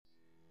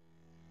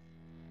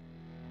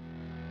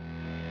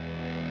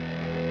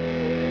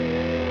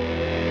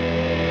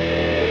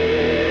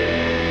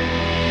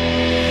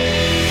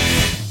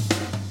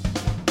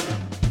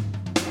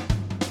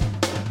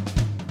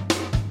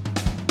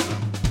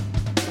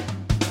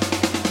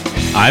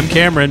I'm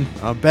Cameron.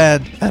 I'm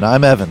Ben. And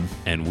I'm Evan.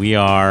 And we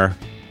are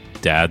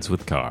Dads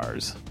with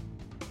Cars.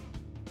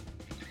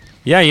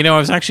 Yeah, you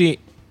know,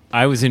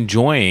 I was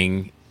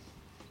enjoying,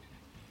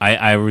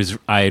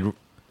 I'd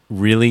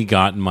really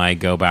gotten my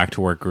go back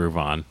to work groove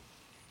on.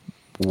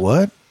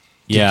 What?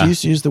 Yeah. Did you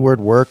just use the word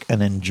work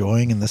and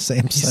enjoying in the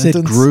same sentence? You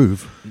said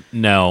groove.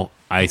 No,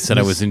 I said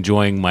I was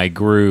enjoying my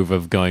groove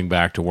of going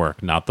back to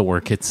work, not the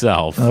work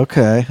itself.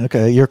 Okay.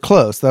 You're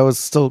close. That was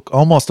still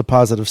almost a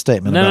positive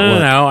statement about work.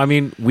 No. I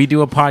mean, we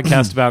do a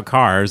podcast about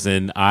cars,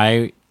 and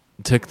I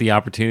took the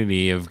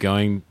opportunity of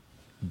going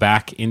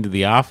back into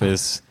the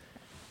office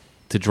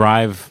to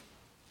drive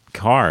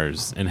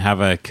cars and have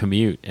a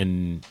commute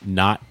and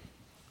not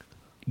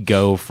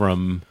go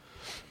from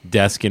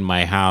desk in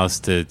my house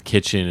to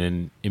kitchen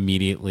and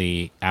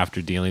immediately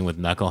after dealing with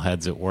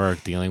knuckleheads at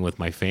work, dealing with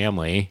my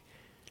family.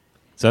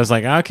 So I was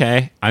like,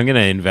 okay, I'm going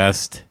to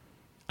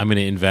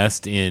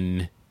invest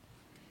in,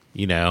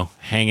 you know,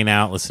 hanging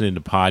out, listening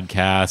to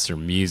podcasts or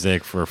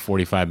music for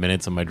 45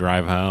 minutes on my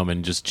drive home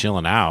and just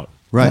chilling out.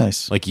 Right.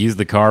 Nice. Like use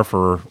the car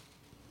for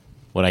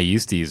what I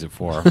used to use it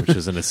for, which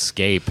is an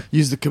escape.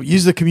 Use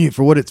the commute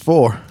for what it's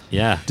for.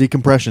 Yeah.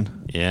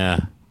 Decompression.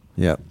 Yeah.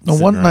 Yeah. Well,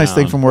 one Sitting nice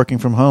thing around. from working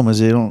from home is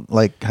you don't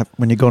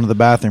when you go into the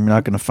bathroom, you're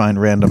not going to find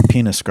random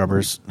penis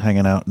scrubbers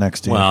hanging out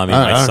next to you. Well, I mean,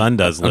 my son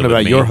does I live don't know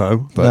with about me. your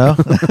home, but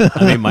no?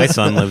 I mean, my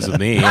son lives with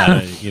me.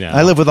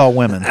 I live with all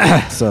women,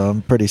 so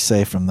I'm pretty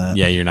safe from that.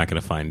 Yeah, you're not going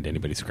to find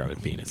anybody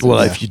scrubbing penis. well,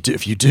 if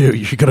you do,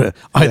 you're gonna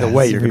either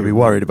way, you're gonna be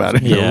worried about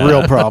it. It's Yeah. a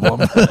real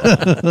problem.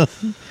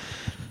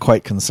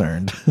 Quite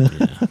concerned.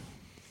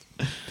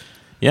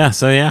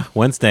 Yeah,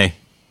 Wednesday.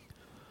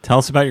 Tell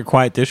us about your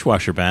quiet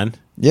dishwasher, Ben.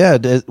 Yeah,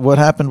 what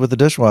happened with the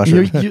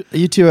dishwasher?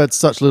 You two had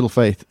such little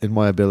faith in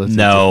my ability.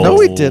 No,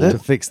 we didn't. to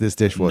fix this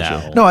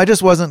dishwasher. No. No, I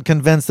just wasn't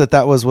convinced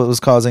that was what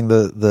was causing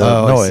the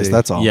Oh, I noise. see.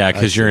 That's all. Yeah,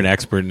 because you're an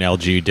expert in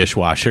LG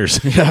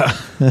dishwashers.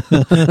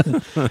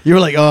 You were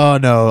like, "Oh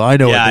no, I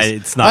know. Yeah, what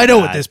this, it's not I know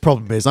that. what this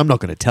problem is. I'm not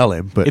going to tell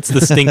him." But It's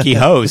the stinky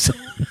hose.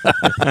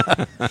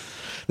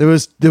 there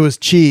was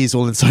cheese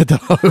all inside the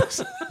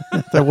hose.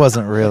 There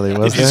wasn't really,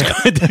 was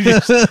there? Did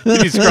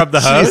you scrub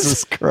the hose?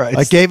 Jesus Christ.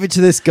 I gave it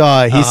to this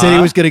guy. He said he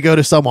was going to go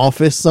to some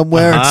office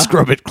somewhere and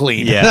scrub it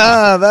clean. Yeah.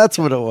 Ah, that's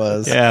what it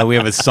was. Yeah, we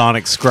have a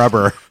sonic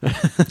scrubber.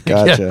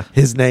 Gotcha. Yeah,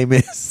 his name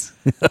is.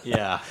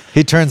 Yeah.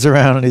 He turns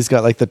around and he's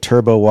got like the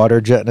turbo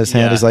water jet in his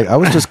hand. Yeah. He's like, I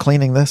was just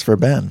cleaning this for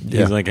Ben.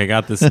 He's like, I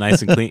got this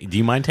nice and clean. Do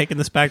you mind taking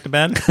this back to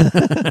Ben?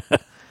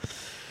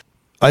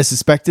 I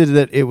suspected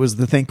that it was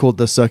the thing called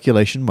the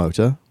circulation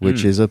motor,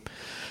 which is a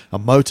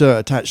motor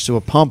attached to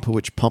a pump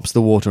which pumps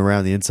the water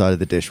around the inside of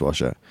the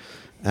dishwasher.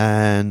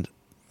 And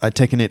I'd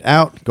taken it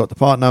out, got the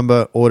part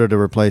number, ordered a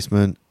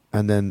replacement,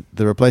 and then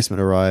the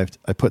replacement arrived.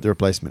 I put the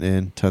replacement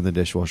in, turned the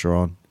dishwasher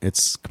on.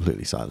 It's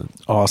completely silent.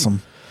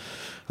 Awesome.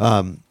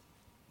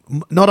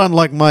 Not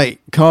unlike my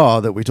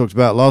car that we talked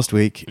about last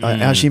week, I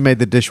actually made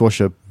the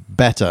dishwasher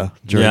better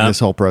during this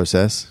whole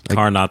process.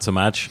 Car, not so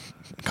much.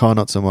 Car,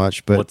 not so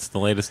much, but What's the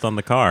latest on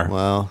the car?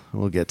 well,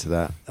 we'll get to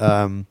that.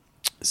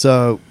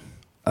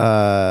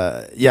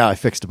 I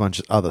fixed a bunch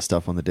of other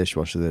stuff on the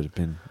dishwasher that had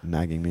been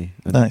nagging me.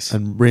 And, Nice.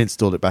 And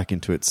reinstalled it back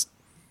into its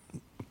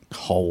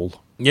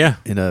hole Yeah.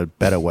 in a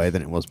better way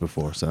than it was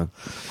before. So,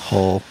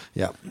 Whole.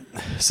 yeah.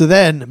 So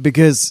then,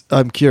 because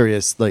I'm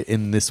curious, like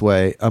in this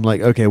way, I'm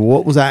like, okay, well,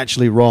 what was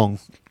actually wrong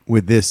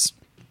with this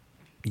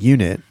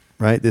unit,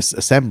 right? This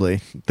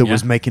assembly that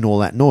was making all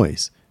that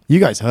noise. You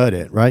guys heard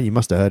it, right? You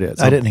must have heard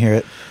it. I didn't hear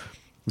it.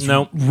 It's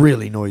Nope.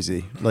 really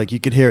noisy. Like you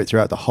could hear it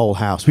throughout the whole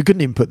house. We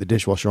couldn't even put the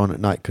dishwasher on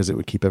at night because it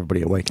would keep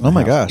everybody awake. in Oh the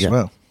my house. gosh. Yeah.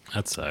 Wow.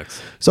 That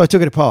sucks. So I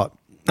took it apart.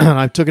 And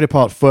I took it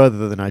apart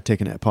further than I'd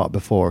taken it apart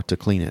before to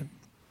clean it.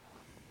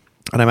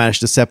 And I managed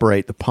to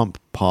separate the pump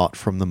part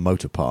from the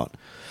motor part.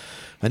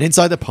 And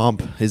inside the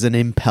pump is an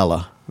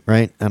impeller,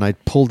 right? And I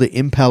pulled the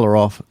impeller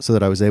off so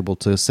that I was able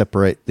to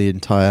separate the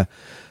entire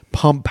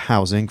pump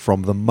housing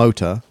from the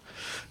motor.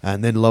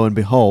 And then lo and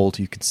behold,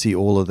 you could see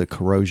all of the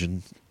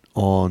corrosion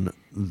on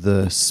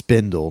the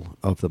spindle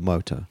of the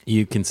motor.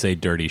 You can say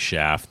dirty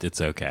shaft. It's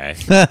okay.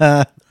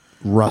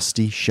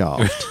 Rusty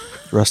shaft.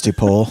 Rusty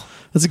pole.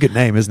 That's a good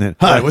name, isn't it?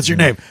 Hi, what's your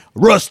name?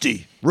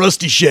 Rusty.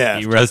 Rusty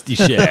shaft. You rusty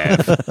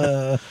shaft.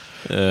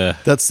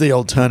 That's the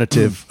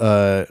alternative,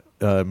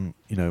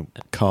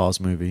 Cars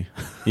movie.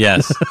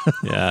 Yes.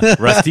 Yeah.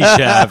 Rusty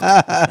shaft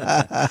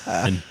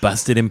and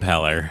busted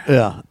impeller.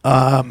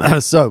 Yeah.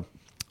 So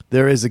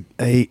there is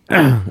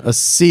a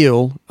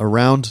seal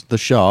around the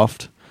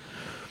shaft,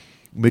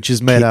 which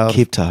is made out of...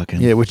 Keep talking.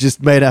 Yeah, which is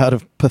made out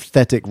of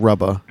pathetic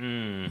rubber,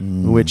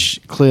 which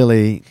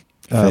clearly...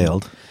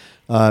 Failed.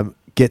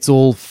 Gets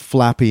all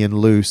flappy and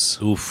loose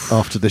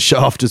after the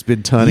shaft has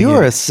been turning. You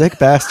are in. a sick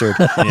bastard.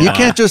 You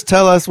can't just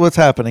tell us what's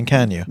happening,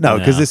 can you? No,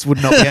 because this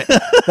would not be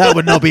that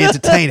would not be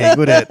entertaining,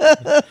 would it?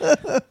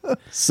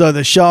 So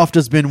the shaft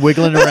has been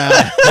wiggling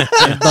around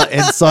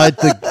inside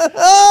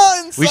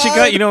the. We should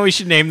go. You know, we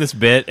should name this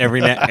bit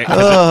every night.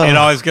 It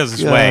always goes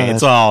this way.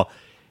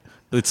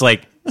 It's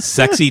like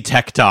sexy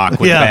tech talk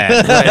with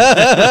Ben.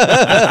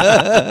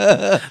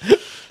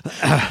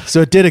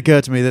 So it did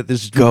occur to me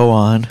that Go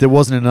on. there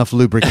wasn't enough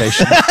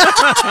lubrication.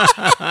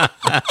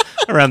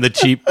 Around the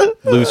cheap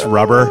loose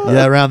rubber.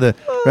 Yeah, around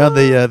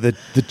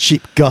the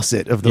cheap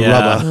gusset of the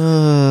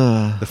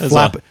Yeah.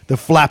 rubber, the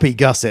flappy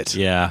gusset.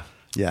 Yeah.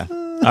 Yeah.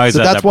 I always So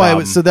had that's that why.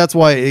 problem. That's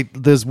why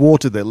there's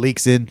water that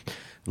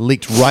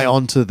leaked right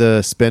onto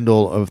the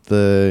spindle of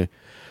the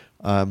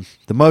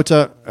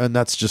motor, and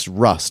that's just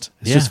rust.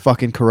 It's Yeah. just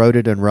fucking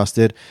corroded and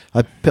rusted.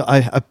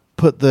 I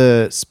put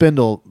the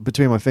spindle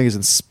between my fingers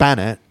and span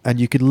it, and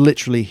you could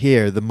literally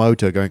hear the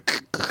motor going.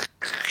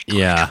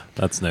 Yeah,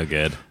 that's no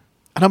good.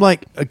 And I'm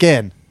like,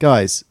 again,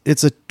 guys,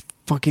 it's a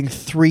fucking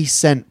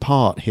 3-cent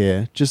part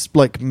here. Just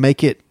like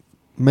make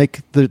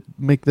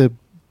the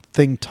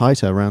thing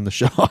tighter around the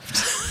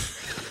shaft.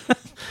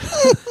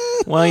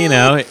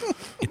 Well,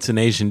 it's an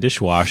Asian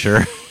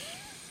dishwasher.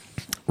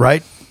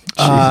 Right?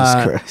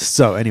 Jesus Christ.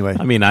 So anyway,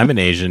 I mean, I'm an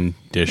Asian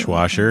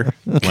dishwasher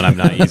when I'm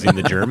not using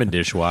the German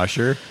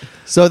dishwasher.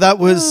 so that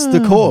was the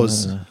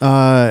cause,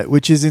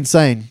 which is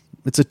insane.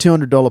 It's a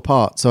 $200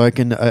 part, so I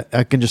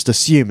can just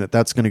assume that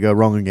that's going to go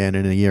wrong again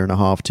in a year and a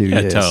half, 2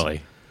 Yeah, years.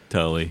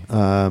 totally.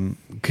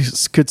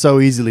 Could so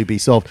easily be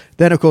solved.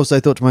 Then, of course,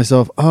 I thought to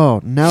myself, oh,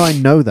 now I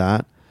know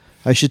that,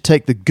 I should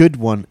take the good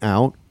one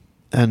out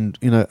and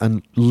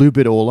lube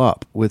it all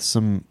up with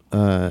some.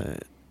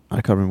 I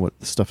can't remember what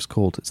the stuff's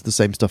called. It's the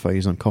same stuff I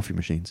use on coffee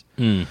machines.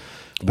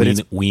 But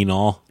it's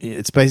Weenol.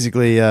 It's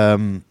basically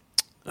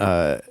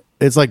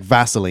it's like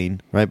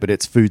Vaseline, right? But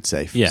it's food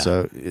safe. Yeah.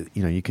 So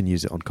you can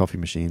use it on coffee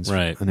machines,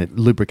 Right. And it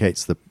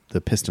lubricates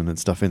the piston and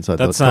stuff inside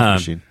the That's coffee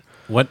machine.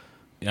 what?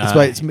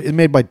 It's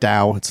made by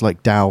Dow. It's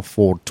like Dow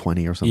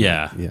 420 or something.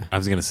 Yeah. Yeah. I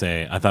was gonna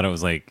say. I thought it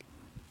was like,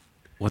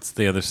 what's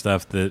the other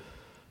stuff that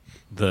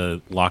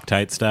the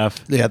Loctite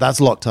stuff? Yeah, that's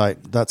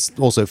Loctite. That's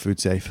also food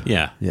safe.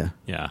 Yeah.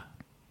 Yeah.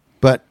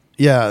 But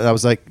yeah, I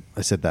was like,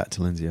 I said that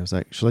to Lindsay. I was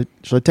like, should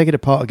I take it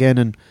apart again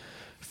and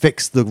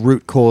fix the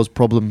root cause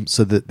problem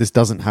so that this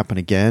doesn't happen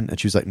again? And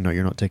she was like, no,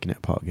 you're not taking it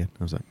apart again.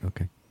 I was like,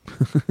 okay.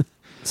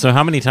 So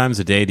how many times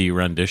a day do you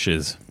run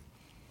dishes?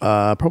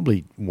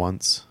 Probably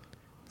once.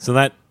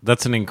 So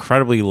that's an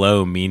incredibly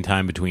low mean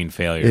time between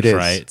failures, It is,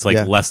 right? It's like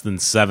yeah. less than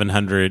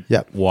 700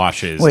 Yep.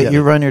 washes. Wait,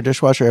 you run your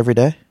dishwasher every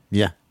day?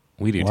 Yeah.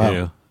 We do Wow.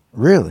 too.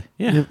 Really?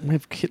 Yeah. We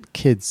have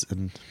kids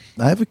and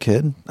I have a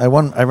kid. I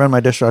run my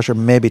dishwasher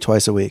maybe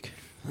twice a week.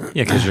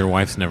 Yeah, because your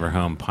wife's never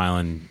home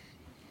piling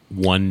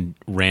one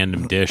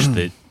random dish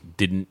that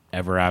didn't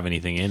ever have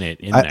anything in it.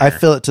 I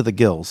fill it to the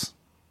gills.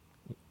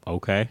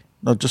 Okay.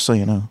 No, just so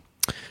you know.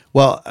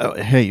 well,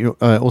 hey, you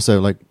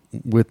also like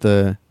with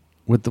the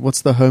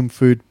what's the home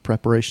food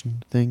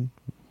preparation thing?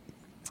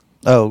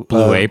 Oh,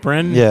 Blue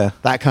Apron? Yeah.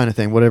 That kind of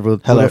thing. Whatever.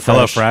 Hello Hello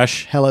Fresh.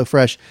 Fresh.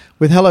 HelloFresh.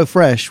 With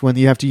HelloFresh, when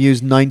you have to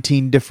use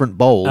 19 different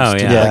bowls Oh,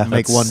 to yeah.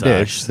 make That one sucks.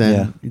 dish,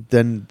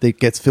 then it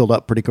gets filled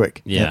up pretty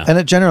quick. Yeah. And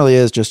it generally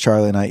is just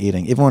Charlie and I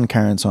eating. Even when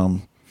Karen's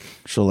home,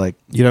 she'll like...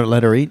 You don't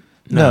let her eat?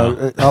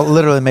 No, I'll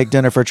literally make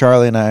dinner for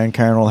Charlie and I, and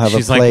Karen will have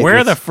She's a plate. like, where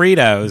are with- the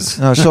Fritos?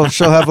 No,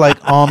 she'll have like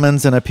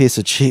almonds and a piece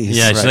of cheese.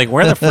 Yeah, she's Right. like,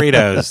 where are the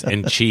Fritos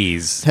and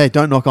cheese? Hey,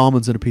 don't knock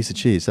almonds and a piece of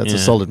cheese. That's a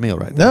Yeah. solid meal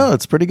right there. No,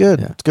 it's pretty good.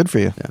 Yeah. It's good for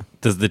you. Yeah.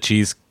 Does the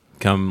cheese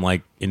come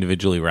like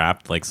individually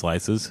wrapped like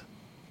slices?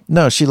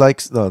 No, she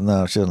likes... Oh,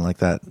 no, she doesn't like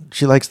that.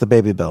 She likes the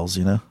Baby Bells,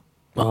 you know?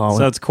 Oh,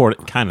 So it's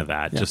kind of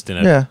that, just in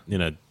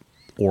a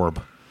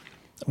orb.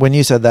 When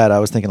you said that, I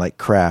was thinking like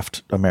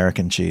Kraft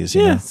American cheese,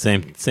 you Yeah, know?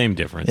 same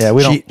difference. Yeah,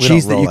 we don't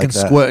cheese that roll you like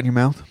can squirt in your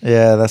mouth.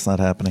 Yeah, that's not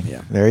happening.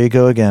 Yeah. There you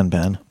go again,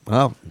 Ben.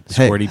 Well,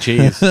 hey, Squirty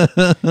cheese.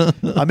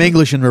 I'm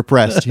English and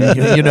repressed. You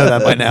know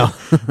that by now.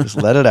 Just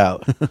let it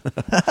out.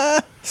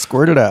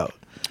 Squirt it out.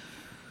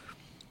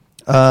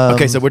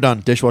 Okay, so we're done.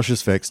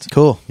 Dishwasher's fixed.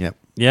 Cool. Yep.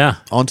 Yeah.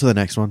 On to the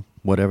next one,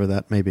 whatever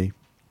that may be.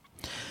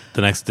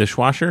 The next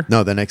dishwasher?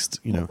 No, the next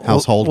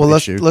household Well,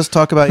 issue. let's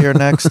talk about your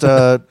next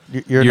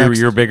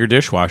Your bigger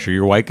dishwasher,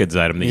 your white goods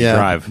item that you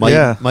drive.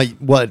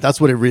 That's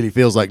what it really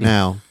feels like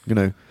now.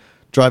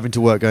 Driving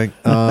to work, going.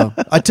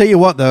 I tell you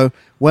what, though,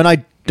 when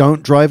I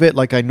don't drive it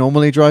like I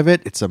normally drive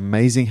it, it's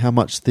amazing how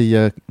much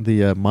the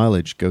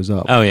mileage goes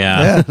up. Oh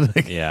yeah.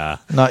 Yeah. Yeah.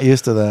 Not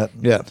used to that.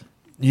 Yeah.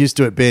 Used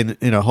to it being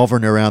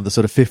hovering around the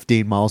sort of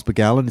 15 miles per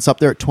gallon. It's up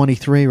there at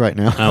 23 right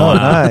now. Oh, Oh,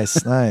 wow.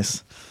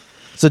 nice.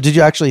 So did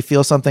you actually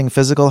feel something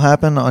physical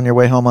happen on your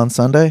way home on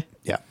Sunday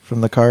Yeah.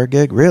 from the car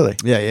gig? Really?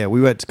 Yeah.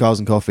 We went to Cars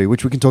and Coffee,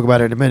 which we can talk about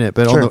in a minute.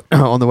 But Sure.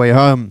 on the way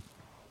home,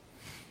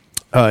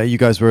 you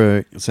guys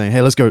were saying,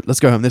 "Hey, let's go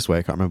home this way."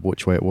 I can't remember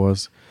which way it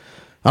was,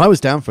 and I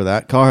was down for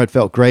that. Car had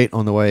felt great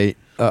on the way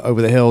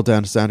over the hill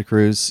down to Santa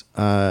Cruz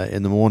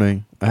in the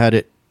morning. I had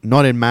it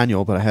not in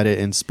manual, but I had it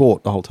in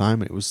sport the whole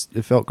time.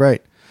 It felt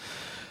great,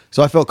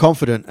 so I felt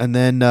confident. And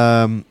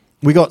then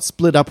we got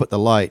split up at the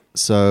light.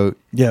 So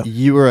Yeah.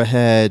 you were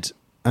ahead,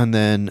 and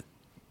then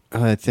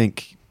I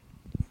think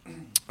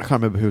I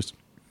can't remember who was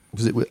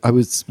it. I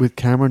was with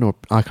Cameron, or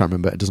I can't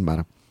remember. It doesn't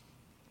matter.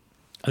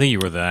 I think you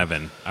were with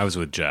Evan. I was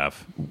with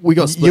Jeff. We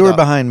got split You were up.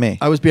 behind me.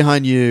 I was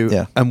behind you,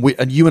 Yeah. and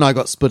you and I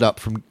got split up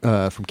from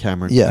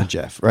Cameron Yeah. and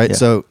Jeff, right? Yeah.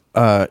 So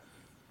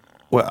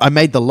well, I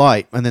made the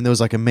light, and then there was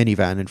like a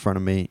minivan in front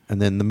of me,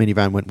 and then the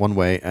minivan went one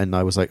way, and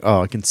I was like,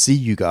 oh, I can see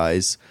you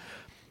guys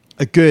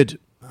a good,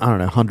 I don't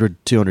know,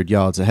 100, 200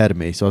 yards ahead of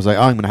me. So I was like,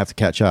 oh, I'm going to have to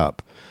catch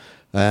up.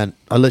 And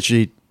I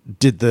literally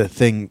did the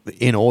thing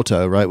in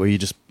auto, right, where you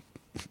just,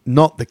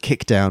 not the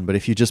kick down, but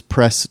if you just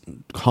press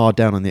hard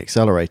down on the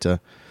accelerator,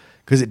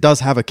 because it does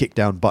have a kick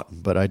down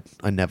button, but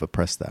I never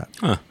press that.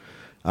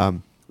 Huh.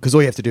 Because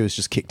all you have to do is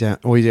just kick down.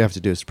 All you have to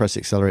do is press the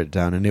accelerator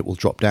down, and it will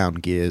drop down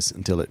gears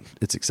until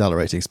it's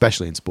accelerating,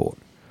 especially in sport.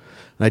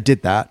 And I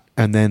did that,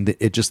 and then the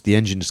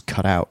engine just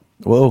cut out.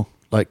 Whoa!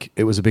 Like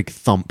it was a big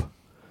thump.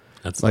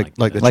 That's like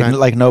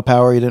no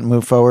power. You didn't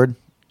move forward.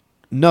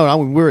 No, I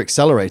mean, we were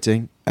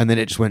accelerating, and then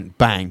it just went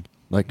bang.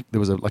 Like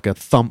there was a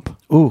thump.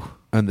 Ooh!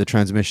 And the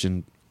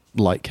transmission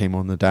light came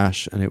on the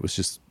dash, and it was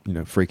just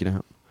freaking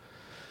out.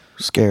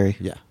 Scary.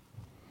 Yeah.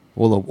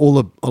 All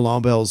the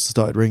alarm bells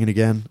started ringing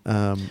again.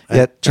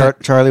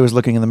 Charlie was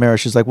looking in the mirror.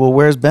 She's like, well,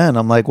 where's Ben?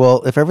 I'm like,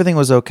 well, if everything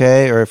was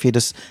okay, or if he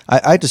just...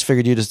 I just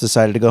figured you just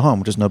decided to go home,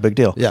 which is no big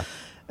deal. Yeah.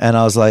 And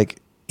I was like,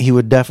 he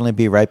would definitely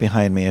be right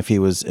behind me if he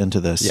was into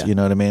this. Yeah. You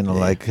know what I mean? Yeah.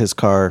 Like his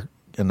car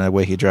and the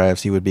way he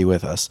drives, he would be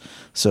with us.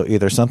 So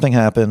either something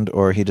happened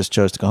or he just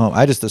chose to go home.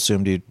 I just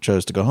assumed he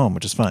chose to go home,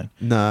 which is fine.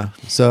 Nah.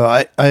 So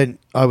I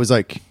was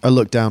like, I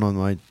looked down on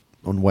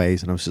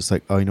Waze, and I was just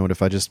like, oh, you know what?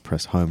 If I just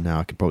press home now,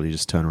 I could probably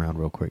just turn around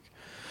real quick.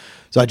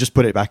 So I just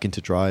put it back into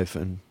drive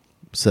and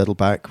settled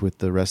back with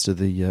the rest of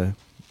the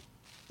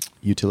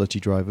utility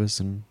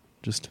drivers and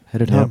just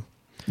headed home.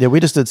 Yeah,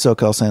 we just did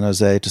SoCal San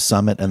Jose to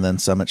Summit and then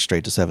Summit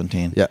straight to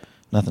 17. Yeah.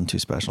 Nothing too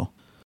special.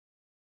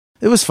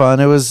 It was fun.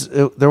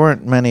 There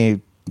weren't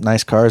many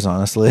nice cars,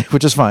 honestly,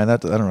 which is fine. I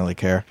don't really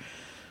care.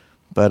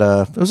 But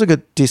it was a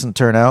good, decent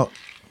turnout.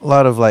 A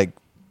lot of like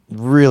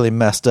really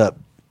messed up,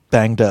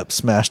 banged up,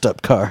 smashed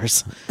up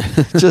cars.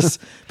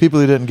 Just people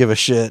who didn't give a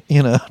shit,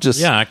 just...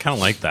 Yeah, I kind of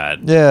like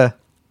that. Yeah.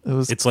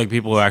 It's like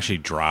people who actually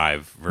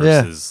drive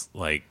versus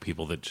like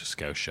people that just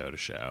go show to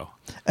show.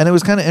 And it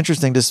was kind of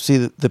interesting to see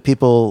the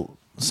people,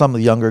 some of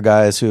the younger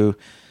guys who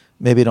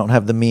maybe don't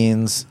have the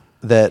means,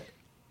 that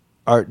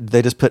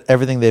they just put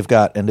everything they've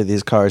got into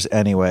these cars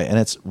anyway. And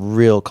it's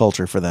real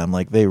culture for them.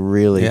 Like they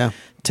really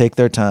take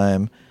their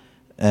time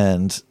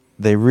and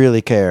they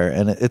really care.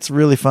 And it's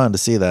really fun to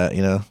see that,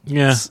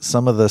 Yeah.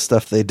 Some of the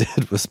stuff they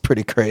did was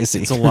pretty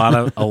crazy. It's a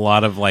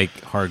lot of like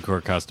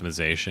hardcore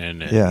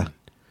customization and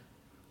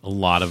a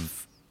lot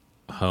of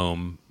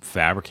home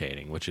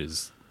fabricating, which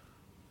is,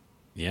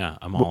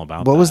 I'm all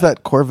about that. What was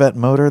that Corvette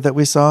motor that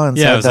we saw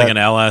inside? Yeah, it was like an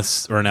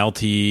LS or an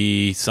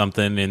LT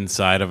something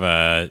inside of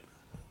a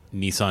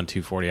Nissan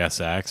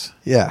 240SX.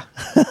 Yeah.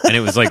 And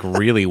it was like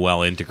really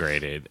well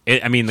integrated.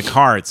 The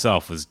car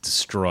itself was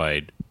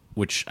destroyed,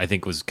 which I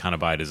think was kind of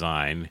by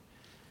design.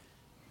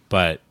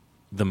 But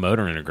the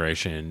motor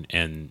integration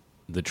and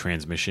the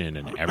transmission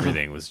and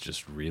everything was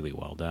just really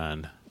well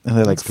done. And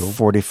they had like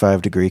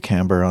 45-degree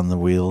camber on the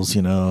wheels,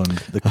 and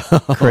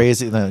the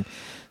crazy...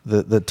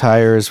 The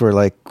tires were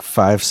like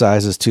 5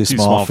 sizes too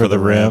small for the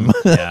rim.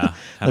 Yeah.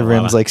 The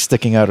rim's like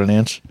sticking out an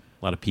inch.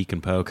 A lot of peek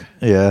and poke.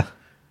 Yeah.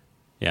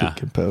 Yeah.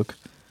 Peek and poke.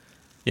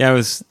 Yeah, it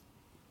was...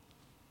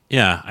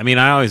 Yeah,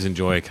 I always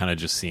enjoy kind of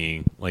just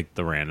seeing like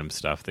the random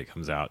stuff that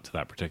comes out to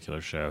that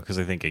particular show, because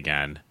I think,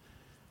 again,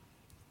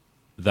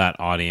 that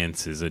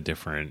audience is a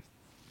different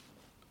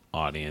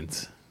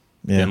audience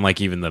than like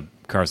even the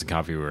Cars and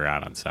Coffee we were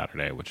at on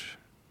Saturday,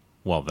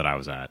 that I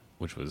was at,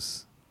 which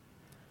was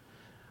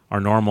our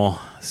normal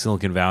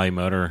Silicon Valley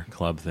Motor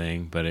Club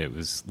thing, but it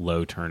was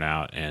low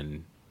turnout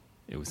and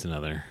it was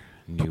another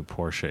new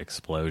Porsche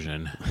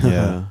explosion.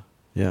 Yeah.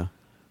 Yeah.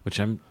 Which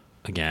I'm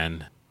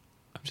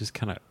just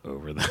kind of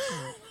over that.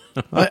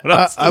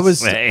 I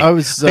was like,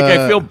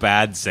 I feel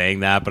bad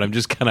saying that, but I'm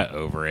just kind of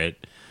over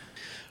it.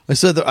 I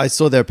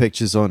saw their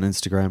pictures on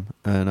Instagram,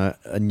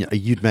 and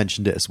you'd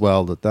mentioned it as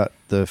well, that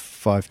the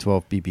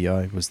 512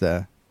 BBI was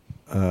there,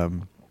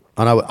 and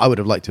I would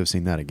have liked to have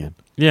seen that again.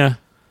 Yeah,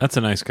 that's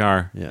a nice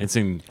car. Yeah. It's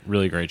in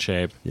really great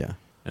shape. Yeah,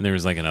 and there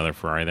was like another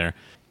Ferrari there.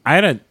 I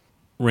had a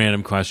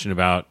random question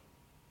about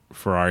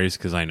Ferraris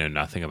because I know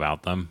nothing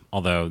about them.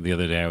 Although the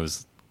other day I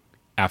was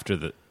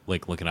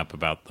looking up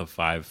about the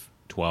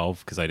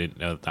 512 because I didn't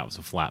know that was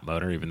a flat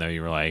motor, even though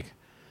you were like,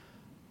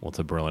 well, it's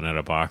a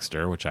Berlinetta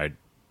Boxster,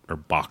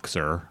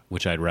 Boxer,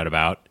 which I'd read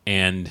about,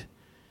 and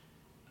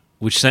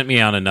which sent me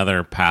on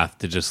another path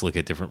to just look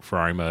at different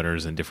Ferrari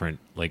motors and different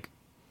like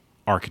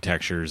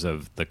architectures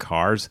of the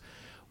cars.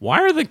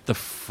 Why are the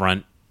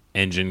front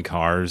engine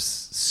cars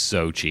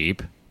so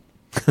cheap?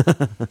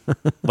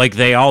 Like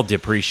they all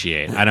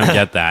depreciate. I don't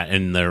get that,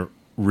 and the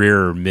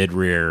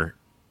mid-rear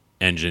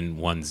engine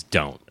ones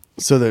don't.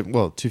 So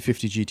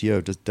 250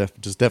 GTO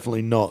does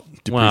definitely not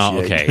depreciate. Well,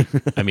 okay.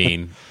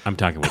 I'm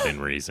talking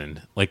within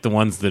reason. Like the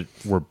ones that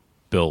were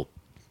built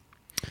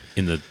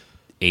in the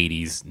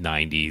 80s,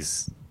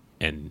 90s,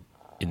 and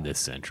in this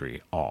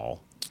century,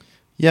 all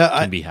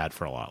can be had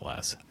for a lot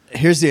less.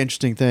 Here's the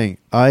interesting thing.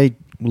 I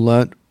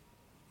learned,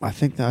 I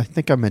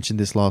think I mentioned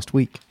this last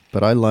week,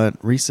 but I learned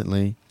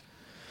recently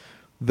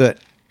that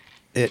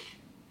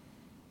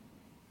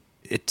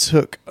it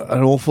took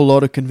an awful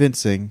lot of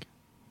convincing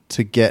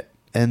to get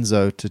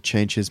Enzo to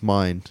change his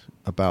mind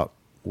about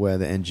where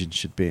the engine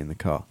should be in the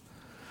car.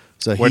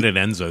 So Where did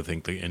Enzo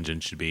think the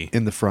engine should be?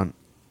 in the front.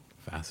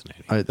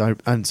 Fascinating.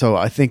 And so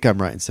I think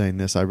I'm right in saying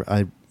this.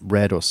 I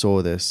read or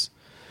saw this.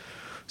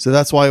 So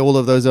that's why all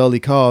of those early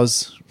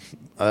cars.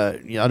 I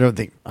don't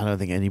think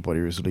anybody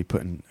was really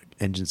putting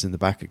engines in the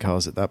back of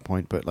cars at that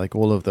point. But like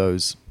all of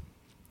those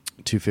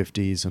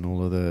 250s and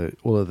all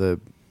of the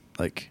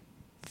like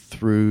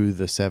through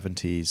the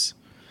 70s,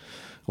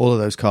 all of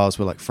those cars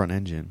were like front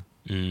engine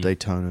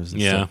Daytonas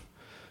and stuff.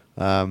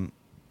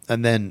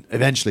 And then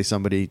eventually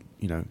somebody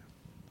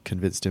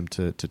convinced him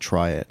to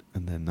try it,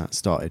 and then that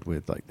started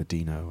with like the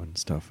Dino and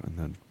stuff, and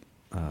then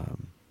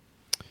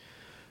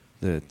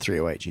the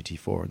 308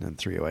 GT4 and then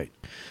 308.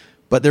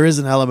 But there is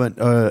an element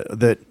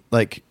that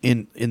like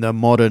in the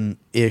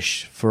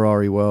modern-ish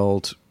Ferrari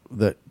world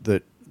that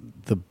the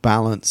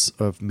balance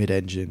of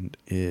mid-engine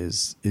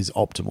is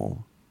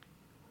optimal,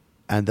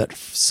 and that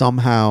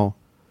somehow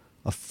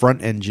a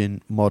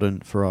front-engine modern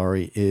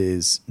Ferrari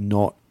is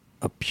not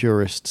a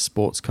purist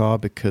sports car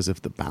because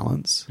of the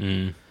balance.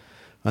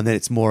 And then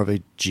it's more of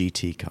a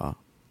GT car,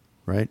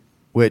 right?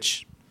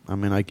 Which, I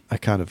mean, I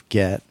kind of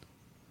get.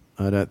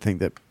 I don't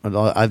think that...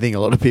 I think a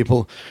lot of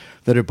people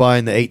that are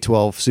buying the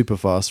 812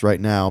 Superfast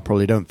right now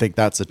probably don't think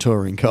that's a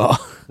touring car.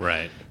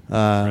 Right.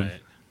 Right.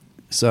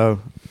 So,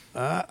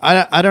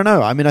 I don't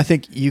know. I mean, I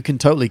think you can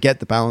totally get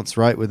the balance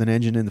right with an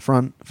engine in the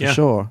front, for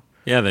sure.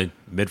 Yeah, the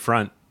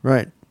mid-front.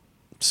 Right.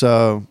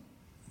 So,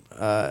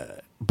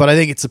 but I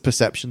think it's a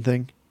perception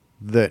thing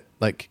that,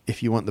 like,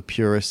 if you want the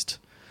purest...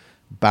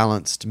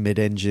 balanced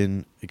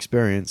mid-engine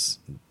experience,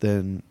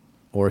 then,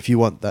 or if you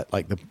want that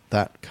like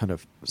that kind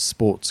of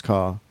sports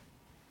car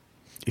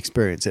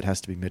experience, it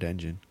has to be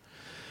mid-engine.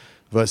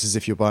 Versus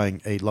if you're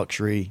buying a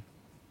luxury,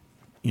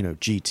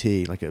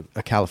 GT like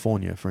a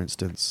California, for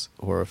instance,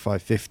 or a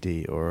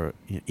 550, or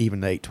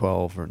even the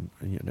 812, or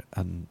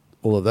and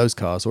all of those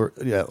cars, or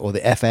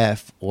the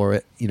FF,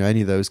 or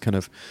any of those kind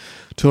of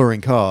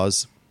touring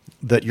cars,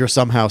 that you're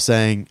somehow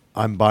saying,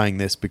 I'm buying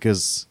this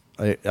because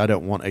I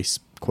don't want a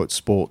quote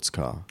sports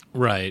car,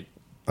 right?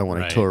 I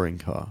want a touring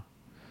car.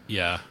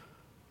 Yeah,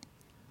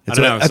 and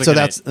so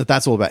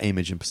that's all about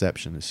image and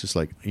perception. It's just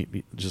like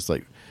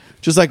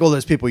all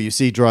those people you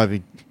see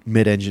driving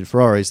mid-engine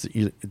Ferraris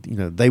that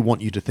they want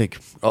you to think,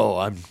 oh,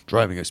 I'm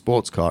driving a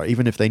sports car,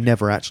 even if they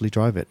never actually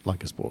drive it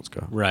like a sports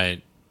car.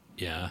 Right.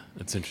 Yeah,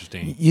 that's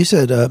interesting. You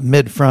said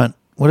mid-front.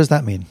 What does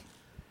that mean?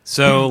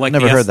 So, like,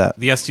 never heard that.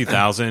 The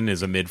S2000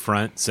 is a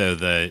mid-front, so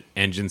the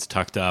engine's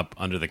tucked up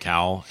under the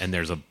cowl, and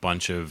there's a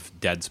bunch of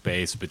dead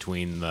space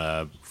between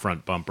the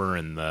front bumper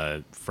and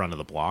the front of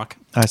the block.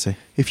 I see.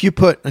 If you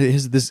put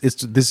this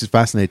is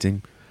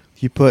fascinating.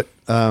 If you put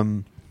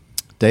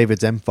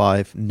David's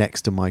M5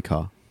 next to my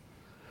car,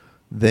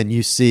 then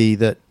you see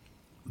that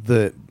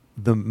the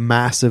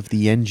mass of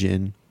the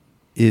engine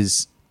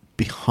is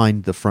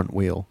behind the front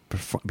wheel,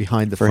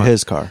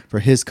 his car, for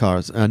his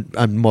cars, and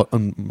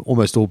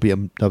almost all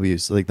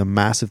BMWs. Like the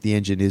mass of the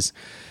engine is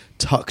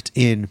tucked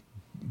in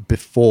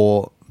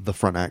before the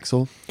front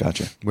axle.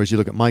 Gotcha. Whereas you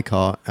look at my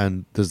car,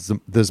 and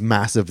there's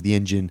mass of the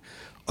engine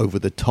over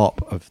the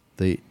top of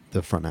the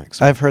front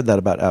axle. I've heard that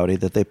about Audi,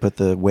 that they put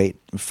the weight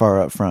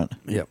far up front.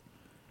 Yep.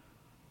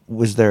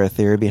 Was there a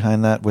theory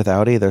behind that with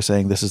Audi? They're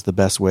saying this is the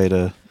best way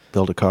to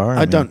build a car.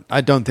 I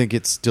don't think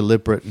it's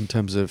deliberate in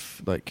terms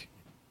of like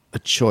a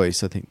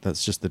choice. I think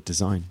that's just the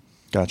design.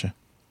 Gotcha.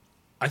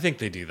 I think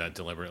they do that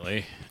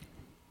deliberately.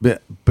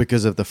 But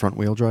because of the front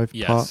wheel drive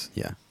part?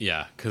 Yeah.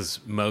 Yeah, because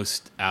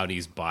most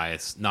Audis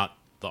bias, not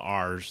the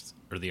Rs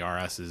or the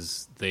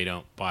RSs, they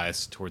don't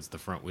bias towards the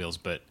front wheels,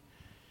 but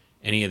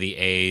any of the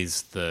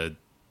As,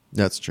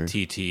 that's true.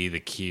 TT, the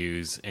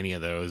Qs, any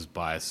of those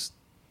bias,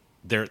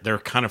 they're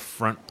kind of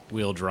front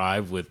wheel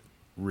drive with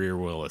rear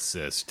wheel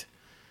assist.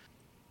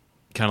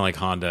 Kind of like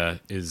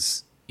Honda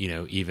is,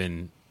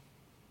 even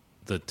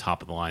the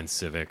top of the line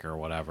Civic or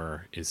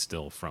whatever is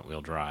still front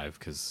wheel drive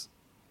because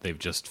they've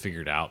just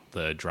figured out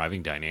the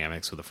driving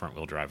dynamics with a front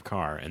wheel drive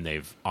car, and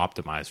they've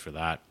optimized for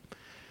that.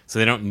 So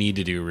they don't need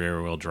to do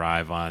rear wheel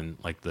drive on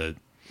like the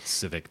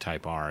Civic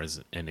Type R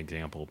as an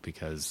example,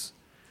 because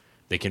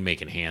they can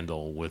make it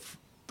handle with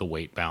the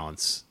weight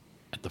balance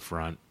at the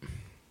front.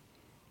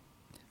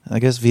 I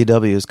guess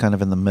VW is kind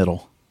of in the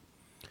middle.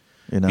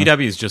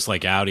 VW is just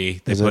like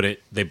Audi.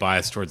 They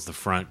bias towards the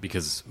front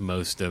because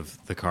most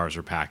of the cars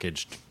are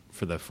packaged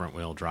for the front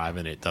wheel drive,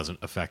 and it doesn't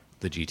affect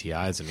the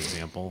GTI as an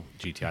example.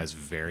 GTI is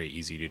very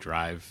easy to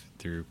drive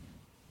through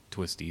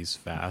twisties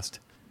fast.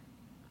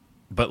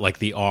 But like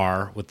the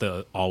R with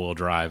the all-wheel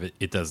drive,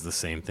 it does the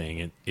same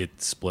thing.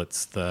 It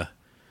splits the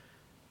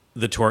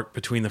torque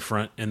between the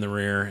front and the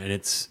rear, and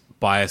it's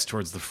biased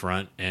towards the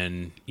front,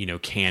 and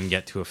can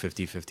get to a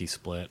 50-50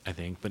 split, I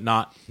think. But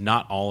not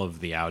all of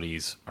the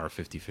Audis are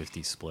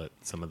 50-50 split.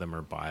 Some of them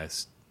are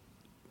biased,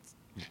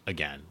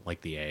 again,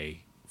 like the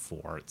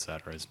A4,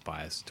 etc., is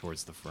biased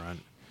towards the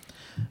front.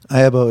 I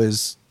have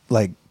always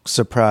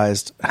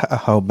surprised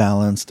how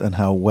balanced and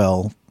how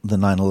well the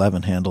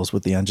 911 handles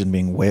with the engine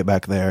being way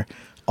back there,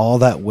 all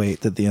that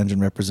weight that the engine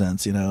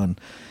represents, and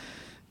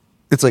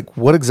it's like,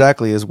 what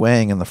exactly is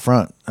weighing in the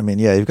front? I mean,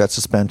 yeah, you've got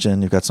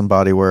suspension, you've got some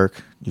body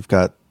work, you've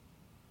got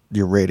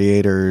your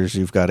radiators,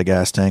 you've got a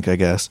gas tank, I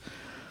guess.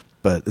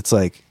 But it's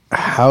like,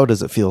 how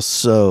does it feel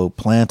so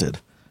planted?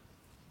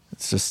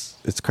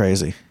 It's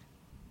crazy.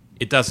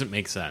 It doesn't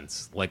make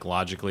sense. Like,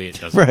 logically, it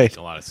doesn't Right. make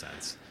a lot of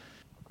sense.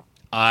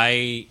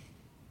 I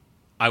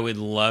would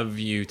love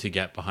you to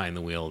get behind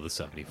the wheel of the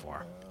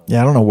 74.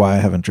 Yeah, I don't know why I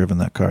haven't driven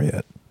that car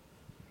yet.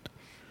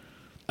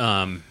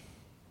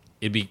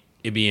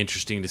 It'd be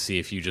interesting to see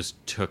if you just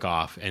took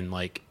off and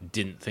like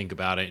didn't think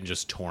about it and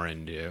just tore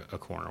into a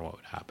corner, what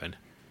would happen?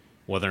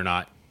 Whether or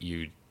not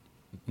you'd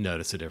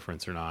notice a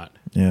difference or not.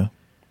 Yeah.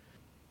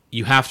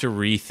 You have to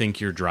rethink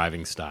your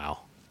driving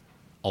style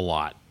a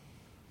lot.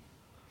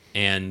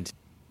 And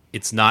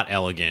it's not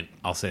elegant,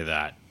 I'll say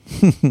that.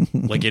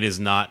 Like, it is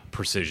not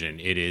precision.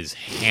 It is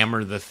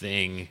hammer the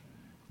thing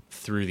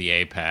through the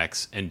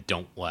apex and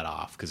don't let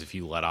off, because if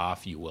you let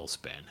off, you will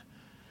spin.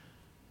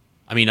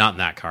 I mean, not in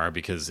that car,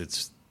 because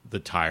it's the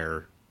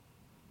tire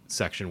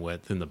section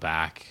width in the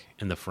back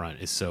and the front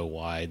is so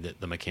wide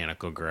that the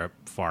mechanical grip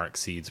far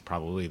exceeds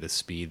probably the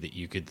speed that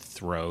you could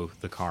throw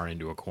the car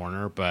into a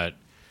corner. But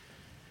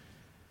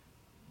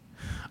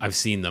I've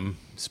seen them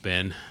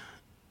spin,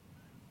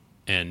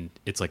 and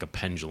it's like a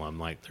pendulum.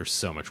 Like, there's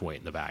so much weight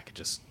in the back, it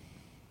just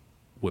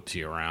whips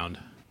you around.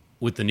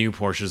 With the new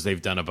Porsches,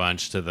 they've done a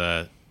bunch to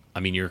the... I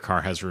mean, your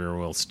car has rear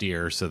wheel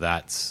steer, so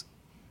that's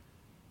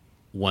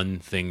one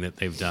thing that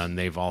they've done.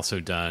 They've also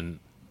done...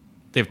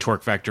 They have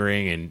torque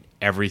vectoring and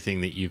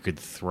everything that you could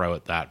throw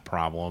at that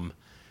problem.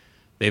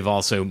 They've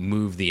also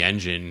moved the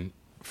engine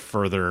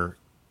further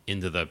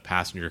into the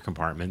passenger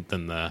compartment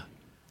than the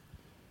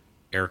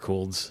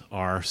air-cooleds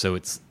are, so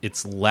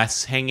it's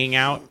less hanging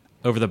out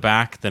over the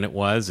back than it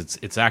was.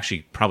 It's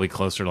actually probably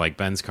closer to like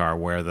Ben's car,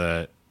 where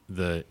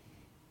the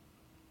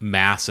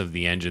mass of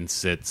the engine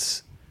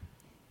sits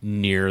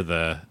near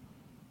the,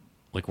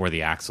 like, where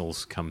the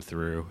axles come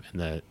through,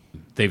 and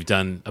they've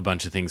done a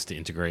bunch of things to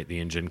integrate the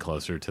engine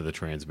closer to the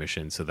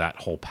transmission, so that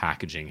whole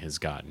packaging has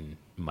gotten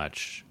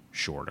much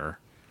shorter.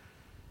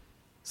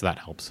 So that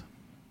helps.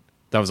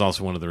 That was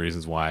also one of the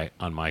reasons why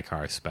on my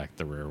car I spec'd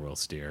the rear wheel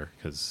steer,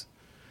 because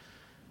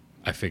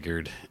I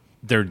figured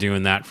they're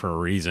doing that for a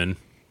reason,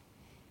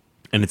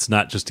 and it's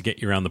not just to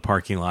get you around the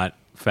parking lot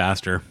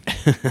faster.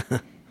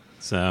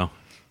 So,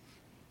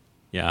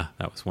 yeah,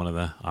 that was one of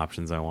the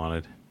options I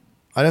wanted.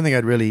 I don't think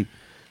I'd really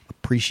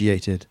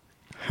appreciated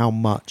how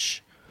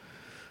much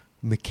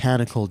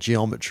mechanical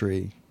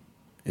geometry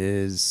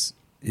is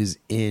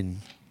in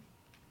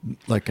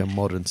like a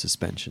modern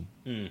suspension.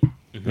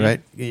 Mm-hmm.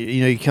 Right?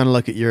 You kind of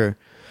look at your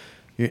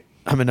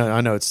I mean, I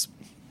know it's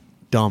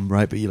dumb,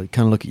 right? But you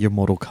kind of look at your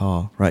model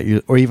car,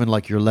 right? Or even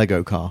like your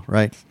Lego car,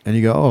 right? And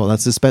you go, oh,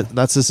 that's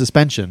a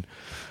suspension.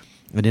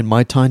 And in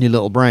my tiny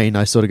little brain,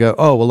 I sort of go,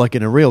 oh, well, like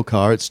in a real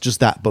car, it's just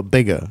that, but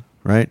bigger,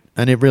 right?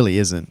 And it really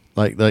isn't.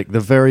 Like the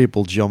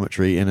variable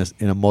geometry in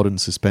a modern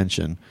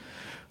suspension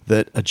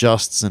that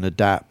adjusts and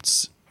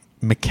adapts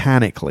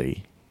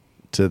mechanically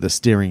to the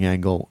steering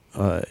angle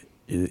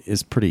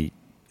is pretty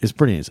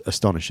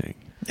astonishing.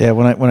 Yeah,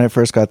 when I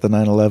first got the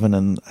 911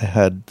 and I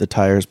had the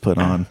tires put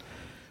on,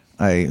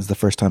 it was the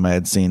first time I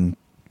had seen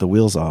the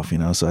wheels off,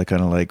 so I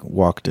kind of like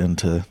walked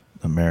into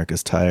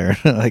America's Tire,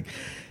 like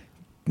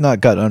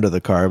not got under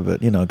the car,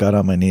 but got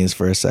on my knees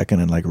for a second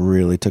and like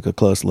really took a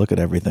close look at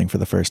everything for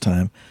the first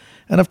time.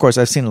 And of course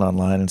I've seen it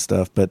online and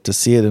stuff, but to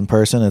see it in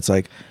person, it's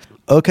like,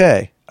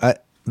 okay,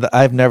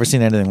 I've never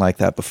seen anything like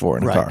that before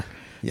in a car.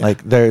 Yeah.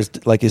 Like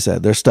there's, like you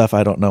said, there's stuff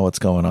I don't know what's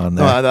going on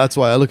there. No, that's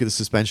why I look at the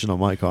suspension on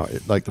my car,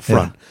 like the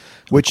front,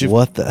 what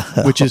the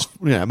hell? Which is,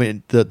 I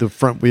mean, the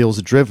front wheels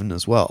are driven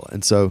as well,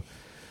 and so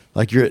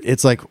like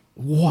it's like,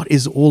 what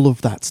is all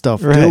of that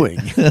stuff doing?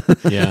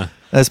 Yeah,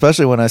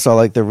 especially when I saw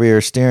like the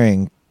rear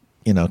steering,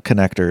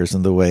 connectors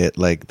and the way it,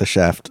 like the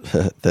shaft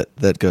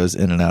that goes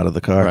in and out of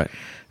the car, right,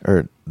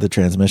 or the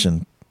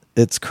transmission.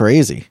 It's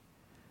crazy.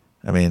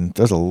 I mean,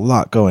 there's a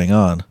lot going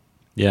on.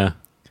 Yeah,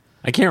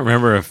 I can't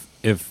remember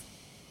if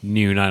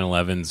new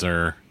 911s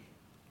are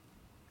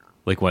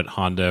like what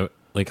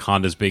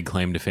Honda's big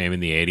claim to fame in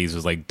the 80s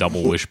was like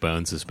double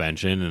wishbone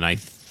suspension, and I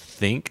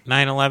think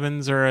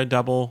 911s are a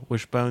double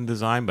wishbone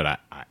design, but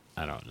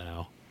I don't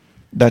know.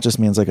 That just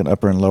means like an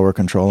upper and lower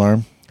control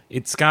arm.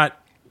 It's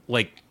got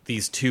like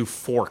these two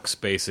forks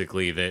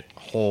basically that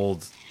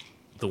hold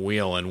the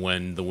wheel, and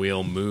when the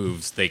wheel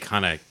moves, they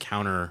kind of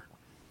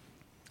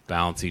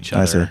counterbalance each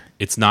other. I see.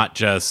 It's not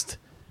just,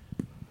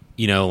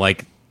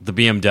 like the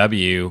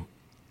BMW,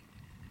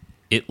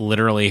 it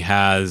literally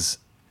has,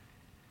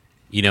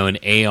 an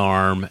A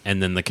arm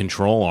and then the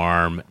control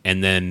arm,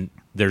 and then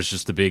there's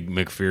just a big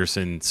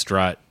McPherson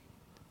strut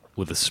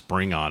with a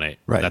spring on it.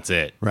 Right. That's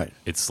it. Right.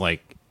 It's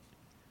like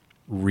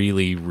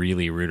really,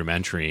 really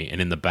rudimentary.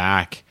 And in the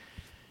back,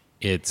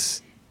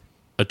 it's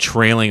a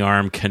trailing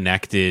arm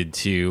connected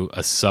to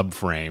a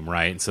subframe,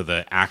 right? And so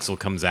the axle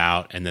comes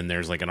out, and then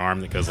there's like an arm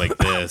that goes like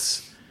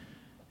this.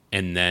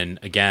 And then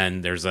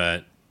again, there's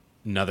a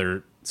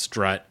another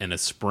strut and a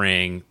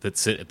spring that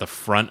sit at the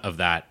front of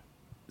that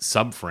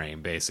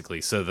subframe,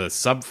 basically. So the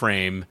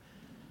subframe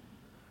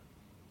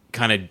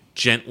kind of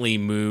gently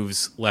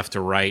moves left to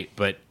right,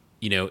 but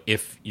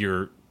if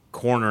you're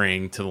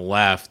cornering to the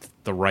left,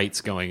 the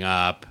right's going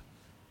up.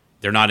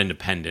 They're not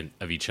independent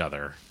of each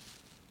other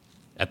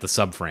at the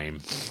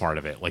subframe part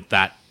of it. Like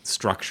that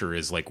structure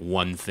is like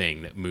one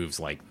thing that moves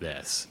like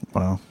this.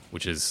 Wow.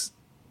 Which is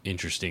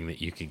interesting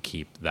that you could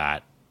keep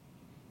that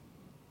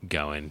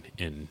going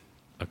in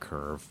a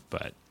curve,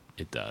 but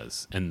it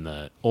does. And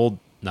the old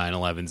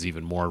 911's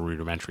even more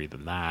rudimentary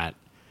than that.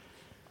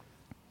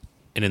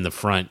 And in the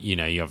front, you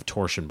have a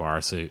torsion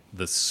bar, so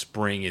the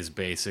spring is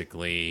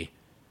basically,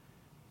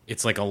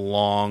 it's like a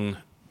long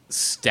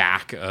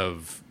stack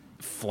of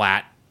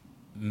flat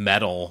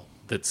metal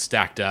that's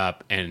stacked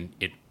up, and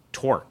it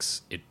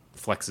torques. It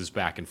flexes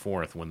back and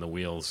forth when the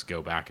wheels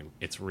go back, and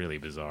it's really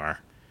bizarre.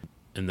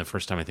 And the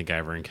first time I think I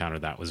ever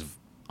encountered that was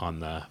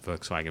on the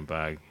Volkswagen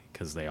Bug,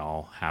 because they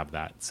all have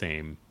that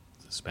same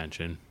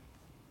suspension.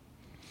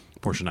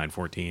 Porsche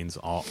 914s,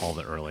 all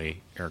the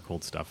early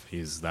air-cooled stuff,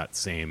 use that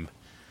same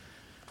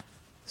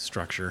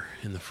structure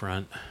in the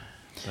front.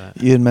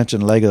 But You had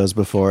mentioned Legos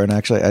before, and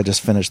actually I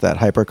just finished that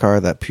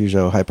hypercar, that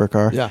Peugeot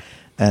hypercar. Yeah.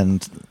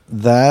 And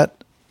the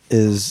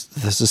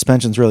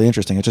suspension's really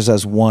interesting. It just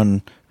has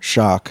one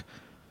shock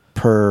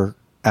per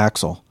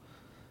axle,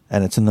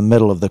 and it's in the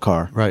middle of the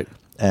car. Right.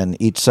 And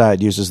each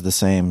side uses the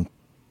same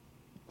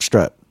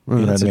strut, you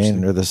know that's what I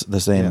mean? interesting. Or the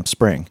same Yeah.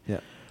 spring. Yeah.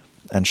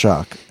 And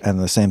shock, and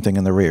the same thing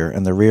in the rear.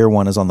 And the rear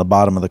one is on the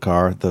bottom of the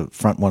car. The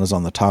front one is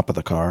on the top of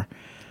the car.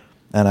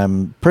 And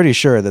I'm pretty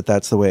sure that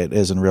that's the way it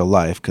is in real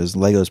life, because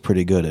Lego's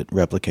pretty good at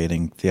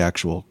replicating the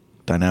actual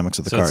dynamics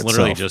of the so car it's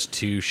literally itself. just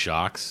two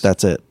shocks.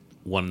 That's it.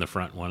 One in the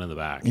front, one in the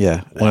back.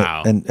 Yeah.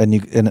 Wow. And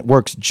it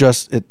works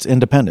it's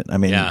independent. I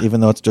mean, Yeah.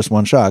 even though it's just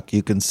one shock,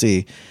 you can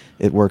see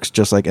it works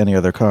just like any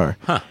other car.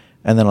 Huh.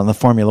 And then on the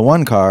Formula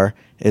One car,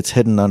 it's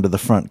hidden under the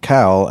front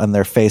cowl, and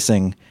they're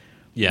facing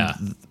Yeah.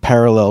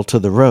 parallel to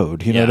the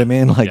road. You know Yeah. what I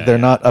mean? Like Yeah, they're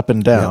yeah. not up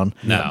and down.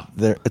 No.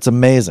 It's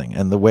amazing.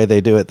 And the way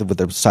they do it with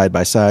their side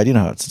by side, you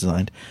know how it's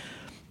designed,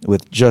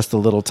 with just a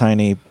little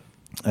tiny,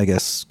 I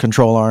guess,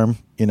 control arm,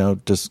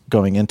 just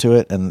going into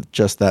it, and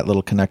just that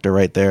little connector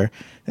right there.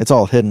 It's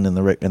all hidden in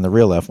the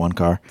real F1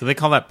 car. Do they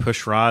call that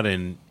push rod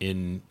in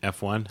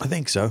F1? I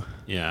think so.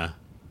 Yeah,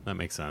 that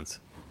makes sense.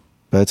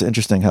 But it's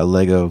interesting how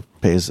Lego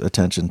pays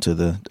attention to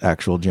the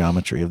actual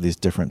geometry of these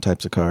different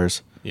types of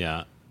cars.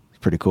 Yeah, It's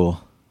pretty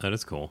cool. that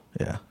is cool.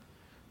 Yeah.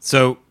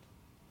 So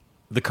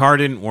the car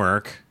didn't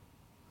work.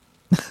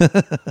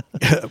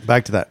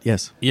 Back to that.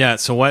 Yes. Yeah.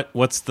 So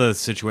what's the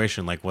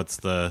situation? Like, what's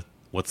the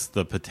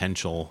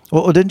potential?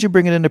 Well, didn't you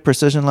bring it into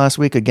Precision last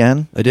week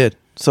again? I did.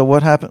 So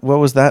what happened? What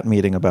was that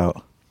meeting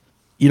about?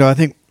 I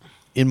think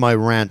in my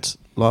rant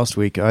last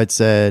week, I'd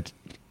said,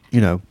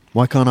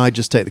 why can't I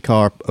just take the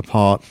car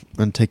apart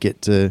and take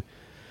it to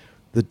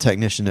the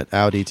technician at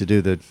Audi to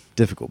do the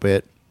difficult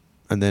bit,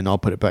 and then I'll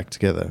put it back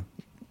together?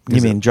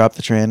 You mean drop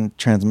the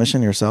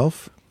transmission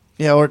yourself?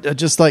 Yeah, or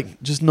just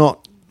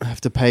not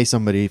have to pay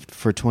somebody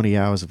for 20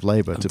 hours of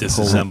labor to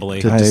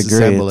Disassembly. to I agree.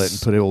 disassemble it It's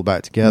and put it all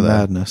back together.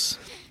 Madness.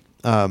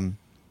 So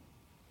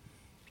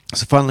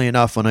funnily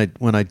enough,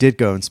 when I did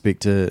go and speak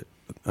to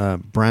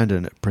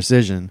Brandon at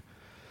Precision,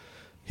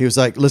 he was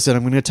like, "Listen,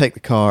 I'm going to take the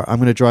car. I'm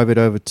going to drive it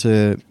over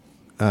to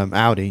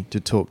Audi to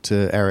talk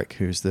to Eric,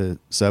 who's the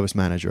service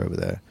manager over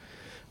there.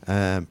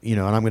 And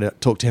I'm going to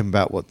talk to him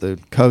about what the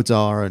codes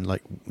are and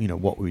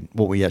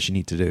what we actually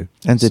need to do."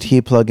 And did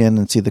he plug in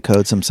and see the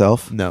codes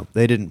himself? No,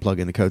 they didn't plug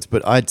in the codes,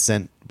 but I'd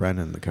sent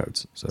Brandon the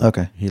codes. So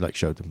Okay. he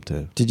showed them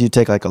to. Did you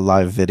take a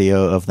live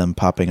video of them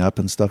popping up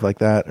and stuff like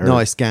that? Or? No,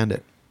 I scanned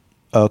it.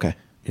 Oh, okay.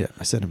 Yeah,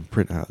 I sent him a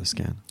print out of the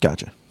scan.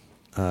 Gotcha.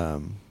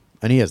 And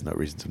he has no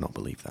reason to not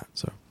believe that.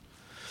 So,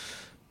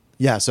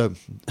 yeah. So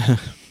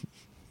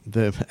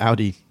the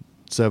Audi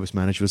service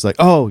manager was like,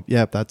 "Oh,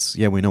 yeah,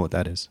 we know what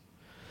that is,"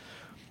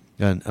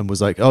 and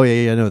was like, "Oh,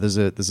 yeah, no, there's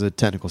a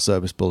technical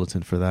service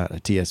bulletin for that, a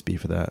TSB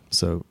for that.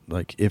 So,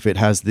 if it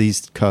has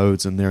these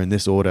codes and they're in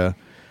this order,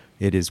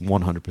 it is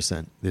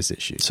 100% this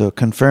issue." So it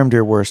confirmed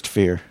your worst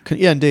fear.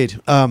 Yeah, indeed.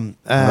 And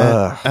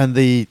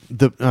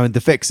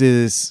the fix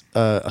is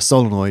a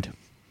solenoid,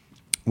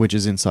 which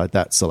is inside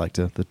that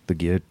selector, the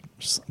gear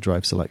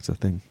drive selector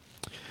thing.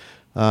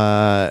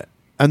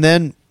 And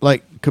then,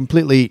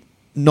 completely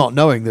not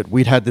knowing that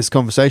we'd had this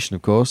conversation,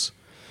 of course,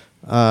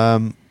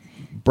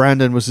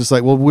 Brandon was just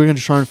like, "Well, we're going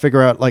to try and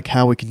figure out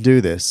how we can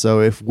do this. So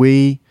if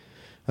we,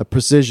 at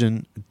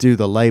Precision, do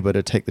the labor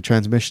to take the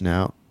transmission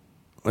out,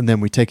 and then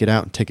we take it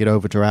out and take it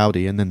over to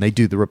Audi, and then they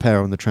do the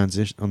repair on the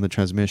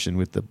transmission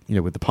with the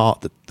with the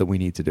part that we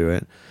need to do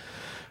it,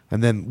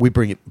 and then we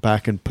bring it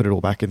back and put it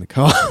all back in the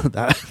car.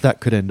 that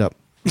could end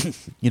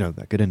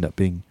up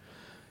being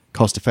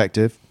cost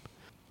effective."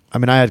 I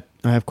mean, I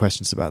have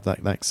questions about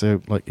that.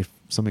 So if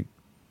something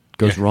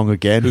goes wrong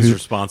again, Who's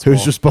responsible?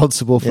 Who's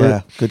responsible for Yeah,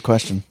 it? good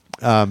question.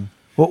 Well,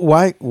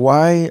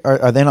 why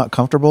are they not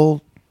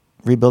comfortable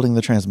rebuilding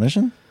the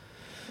transmission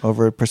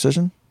over at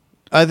Precision?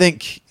 I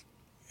think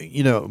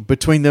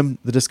between them,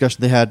 the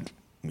discussion they had,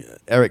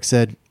 Eric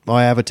said,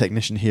 I have a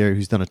technician here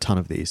who's done a ton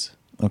of these.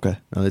 Okay.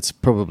 It's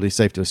probably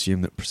safe to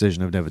assume that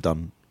Precision have never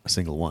done a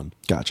single one.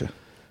 Gotcha.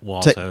 Well,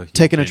 also,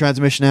 taking a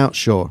transmission out,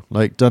 sure.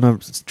 Like, done a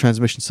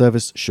transmission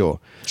service, sure.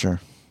 Sure.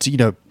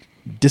 To,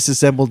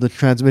 disassemble the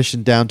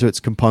transmission down to its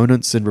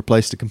components and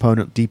replace the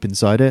component deep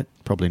inside it,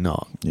 probably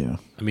not. Yeah.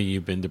 I mean,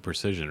 you've been to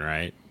Precision,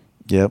 right?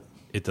 Yep.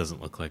 It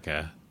doesn't look like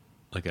a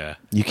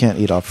You can't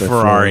eat off their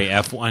Ferrari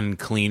floor. F1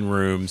 clean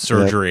room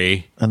surgery.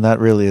 Yep. And that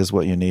really is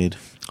what you need.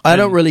 I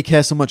don't really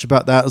care so much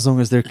about that as long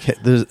as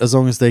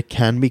they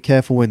can be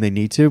careful when they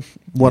need to.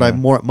 What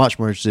I'm much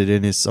more interested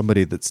in is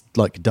somebody that's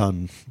like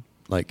done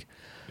like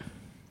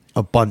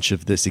a bunch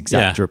of this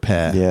exact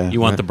repair. Yeah. You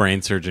want the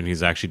brain surgeon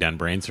who's actually done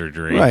brain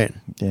surgery, right?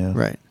 Yeah.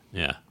 Right.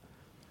 Yeah.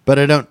 But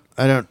I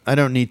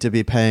don't need to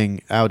be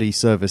paying Audi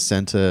Service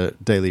Center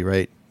daily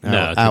rate,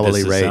 No, to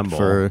hourly rate disassemble.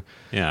 for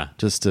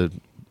just to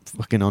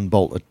fucking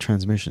unbolt a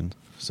transmission.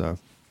 So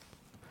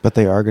But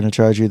they are going to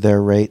charge you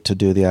their rate to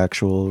do the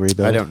actual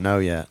rebuild. I don't know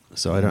yet.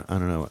 So I don't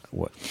know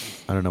what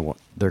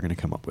they're going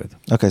to come up with.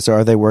 Okay, so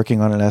are they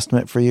working on an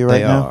estimate for you right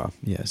They now? are,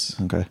 yes.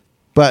 Okay.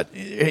 But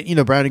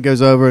Brandon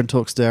goes over and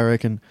talks to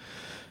Eric, and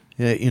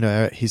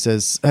Eric, he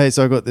says, "Hey,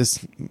 so I got this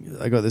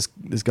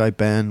guy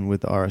Ben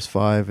with the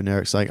RS5," and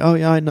Eric's like, "Oh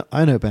yeah,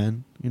 I know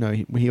Ben.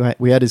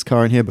 We had his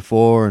car in here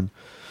before," and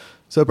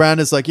so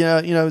Brandon's like,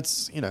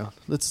 let's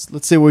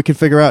see what we can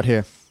figure out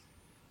here.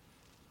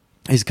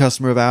 He's a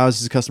customer of ours.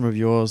 He's a customer of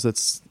yours.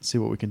 Let's see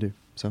what we can do.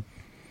 So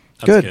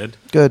That's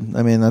good.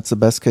 I mean, that's the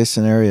best case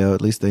scenario.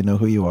 At least they know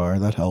who you are.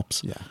 That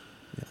helps. yeah.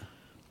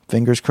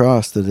 Fingers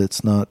crossed that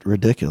it's not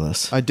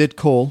ridiculous. I did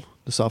call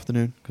this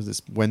afternoon because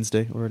it's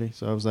Wednesday already.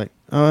 So I was like,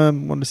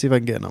 wanted to see if I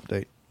can get an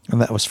update.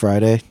 And that was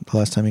Friday, the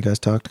last time you guys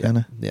talked, kind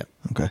of? Yeah.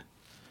 Okay.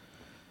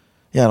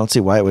 Yeah, I don't see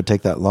why it would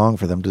take that long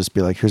for them to just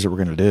be like, here's what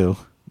we're going to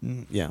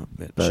do. Yeah,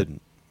 it But,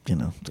 shouldn't.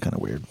 It's kind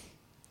of weird.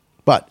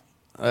 But,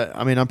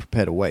 I'm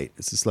prepared to wait.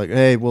 It's just like,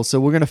 hey, well,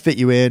 so we're going to fit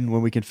you in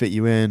when we can fit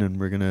you in, and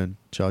we're going to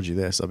charge you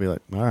this. I'll be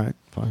like, all right,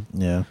 fine.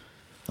 Yeah.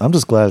 I'm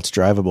just glad it's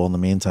drivable in the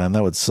meantime.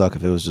 That would suck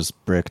if it was just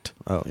bricked.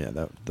 Oh, yeah,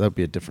 that would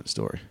be a different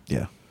story.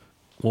 Yeah.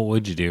 What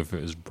would you do if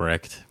it was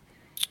bricked?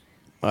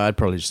 I'd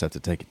probably just have to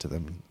take it to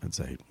them and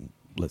say,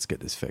 let's get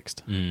this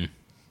fixed.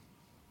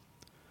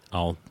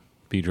 I'll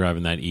be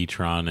driving that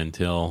e-tron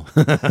until...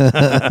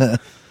 I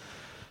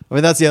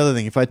mean, that's the other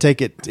thing. If I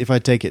take it to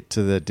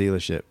the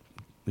dealership,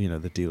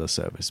 the dealer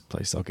service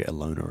place, I'll get a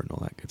loaner and all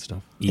that good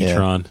stuff.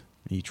 e-tron.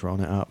 E-tron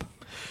it up.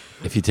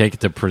 If you take it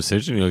to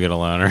Precision, you'll get a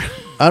loaner.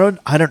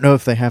 I don't know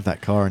if they have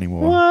that car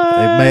anymore.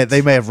 What?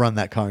 They may have run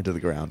that car into the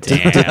ground.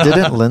 Damn.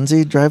 Didn't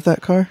Lindsay drive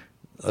that car?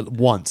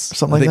 Once.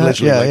 Something I think like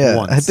that? literally Yeah.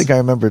 once. I think I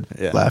remembered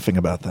Yeah. laughing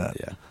about that.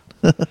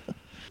 Yeah.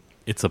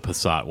 It's a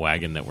Passat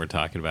wagon that we're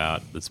talking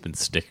about that's been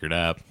stickered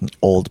up. An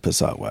old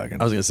Passat wagon.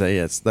 I was going to say,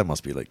 that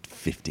must be like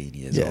 15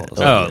 years Yeah. old.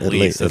 Or Oh, something. At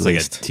least. That's at like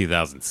least. a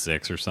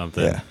 2006 or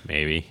something. Yeah.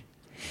 Maybe.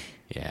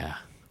 Yeah.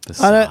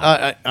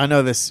 Passat. I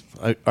know this.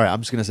 All right,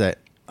 I'm just going to say it.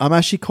 I'm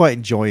actually quite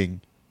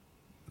enjoying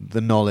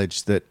the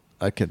knowledge that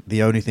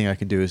the only thing I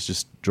can do is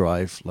just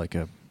drive like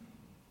a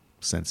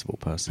sensible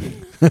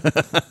person.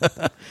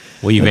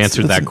 Well, you've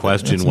answered that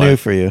question. It's new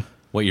for you.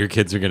 What your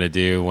kids are going to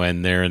do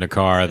when they're in a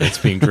car that's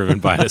being driven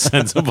by a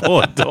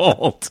sensible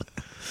adult.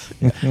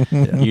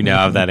 You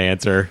now have that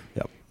answer.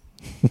 Yep.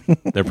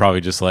 They're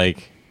probably just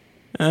like,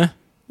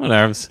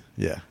 whatever.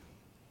 Yeah.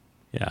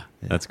 Yeah,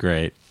 that's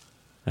great.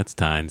 That's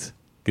times.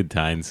 Good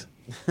times.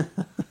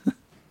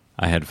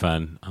 I had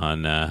fun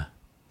on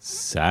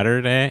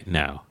Sunday.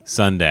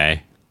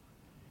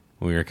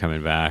 We were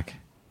coming back.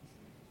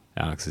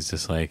 Alex is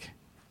just like,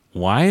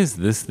 why is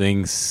this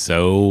thing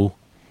so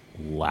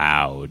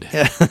loud?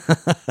 I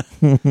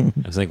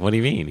was like, what do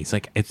you mean? He's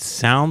like, it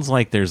sounds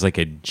like there's like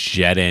a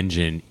jet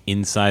engine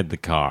inside the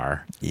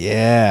car.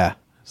 Yeah.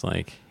 It's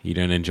like, you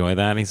don't enjoy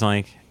that? And he's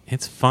like,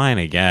 it's fine,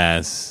 I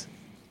guess.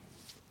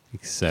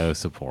 He's so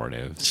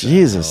supportive.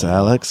 Jesus, So-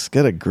 Alex.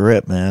 Get a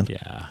grip, man.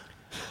 Yeah.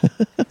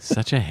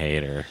 Such a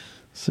hater.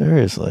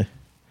 Seriously.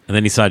 And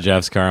then he saw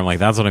Jeff's car. I'm like,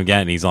 that's what I'm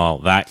getting. He's all,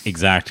 that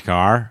exact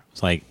car?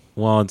 It's like,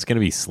 well, it's going to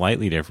be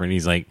slightly different.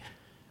 He's like,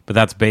 but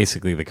that's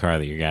basically the car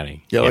that you're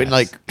getting. Yeah, Yes. and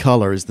like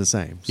color is the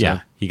same. So.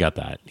 Yeah, he got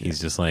that. He's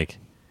just like,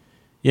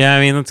 yeah, I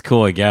mean, that's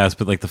cool, I guess.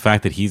 But like the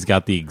fact that he's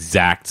got the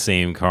exact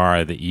same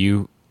car that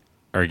you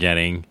are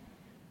getting.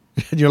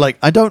 And you're like,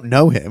 I don't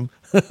know him.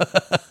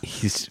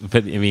 But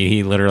I mean,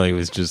 he literally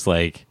was just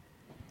like,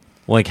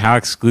 well, like, how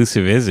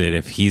exclusive is it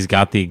if he's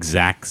got the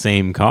exact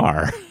same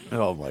car?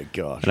 Oh my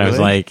gosh. And I was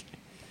like,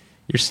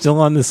 you're still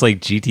on this like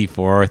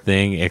GT4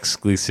 thing,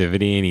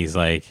 exclusivity. And he's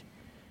like,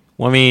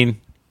 well, I mean,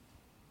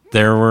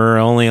 there were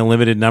only a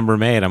limited number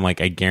made. I'm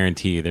like, I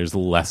guarantee you there's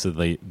less of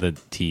the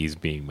T's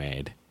being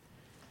made.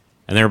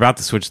 And they're about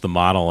to switch the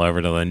model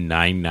over to the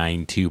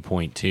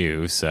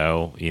 992.2.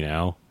 So,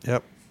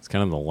 Yep. it's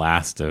kind of the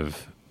last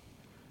of...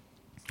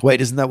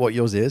 Wait, isn't that what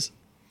yours is?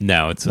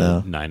 No, it's No.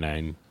 a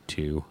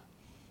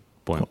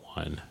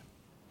 992.1.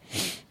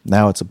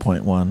 Now it's a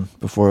 0.1.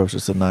 Before it was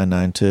just a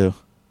 992.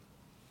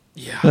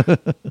 Yeah.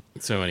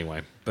 So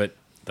anyway, but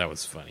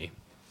was funny.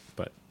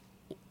 But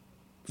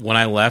when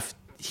I left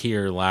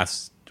here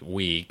last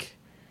week,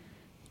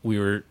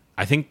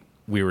 I think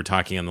we were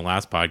talking on the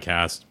last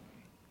podcast.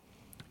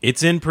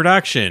 It's in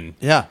production.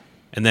 Yeah.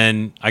 And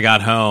then I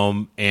got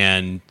home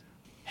and,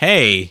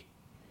 hey,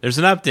 there's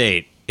an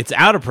update. It's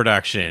out of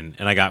production.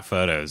 And I got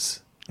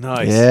photos.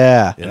 Nice.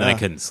 Yeah. And then I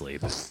couldn't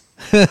sleep.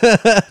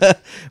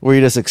 Were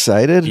you just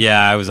excited?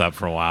 Yeah, I was up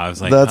for a while. I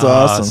was like, That's oh,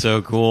 awesome.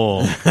 So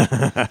cool.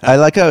 I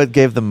like how it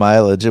gave the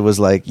mileage. It was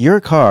like,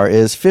 your car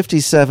is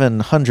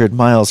 5,700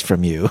 miles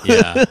from you.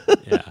 Yeah.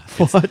 Yeah.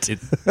 What? It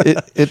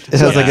It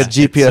has like a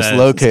GPS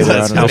locator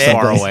says on it. how or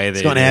far something. away It's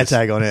that got it an is.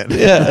 AirTag on it.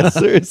 Yeah,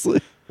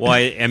 seriously. Well,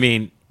 I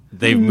mean,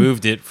 they've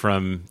moved it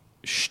from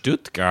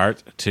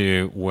Stuttgart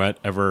to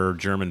whatever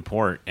German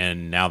port,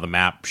 and now the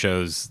map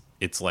shows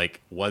it's like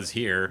was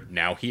here,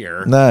 now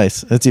here.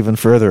 Nice. It's even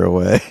further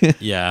away.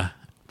 Yeah,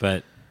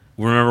 but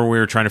remember we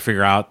were trying to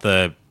figure out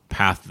the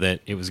path that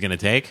it was going to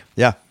take?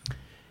 Yeah.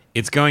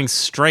 It's going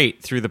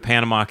straight through the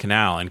Panama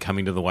Canal and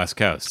coming to the West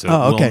Coast, so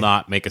Oh, it okay. will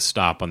not make a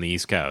stop on the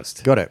East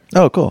Coast. Got it.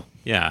 Oh, cool.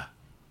 Yeah,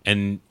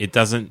 and it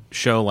doesn't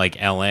show like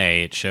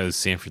L.A., it shows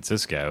San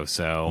Francisco,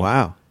 so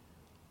Wow.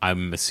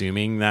 I'm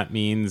assuming that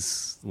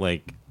means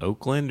like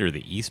Oakland or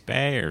the East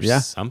Bay or Yeah.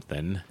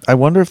 something. I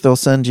wonder if they'll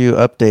send you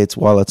updates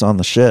while it's on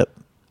the ship.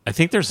 I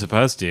think they're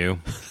supposed to.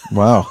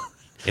 Wow.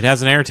 It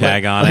has an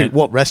AirTag on Like it.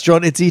 what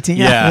restaurant it's eating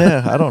Yeah. at?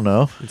 Yeah, I don't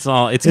know. It's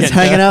all. It's It's getting,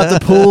 hanging out at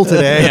the pool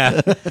today.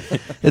 Yeah.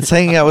 It's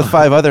hanging out with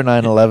 5 other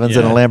 911s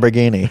and a Yeah.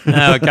 Lamborghini.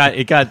 No,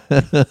 it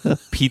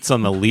got Pete's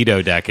on the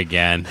Lido deck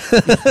again.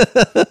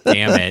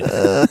 Damn it.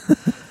 I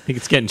think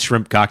it's getting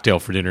shrimp cocktail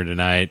for dinner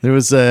tonight. There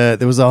was a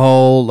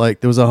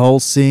whole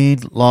scene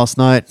last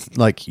night,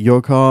 like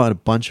your car and a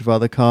bunch of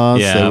other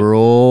cars. Yeah. They were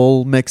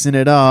all mixing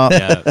it up.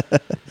 Yeah.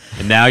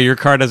 And now your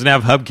car doesn't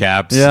have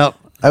hubcaps. Yep.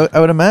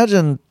 I would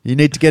imagine You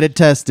need to get it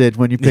tested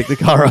when you pick the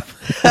car up.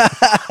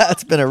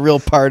 it's been a real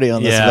party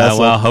on this Yeah. vessel.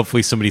 Well,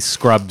 hopefully somebody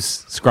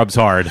scrubs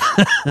hard.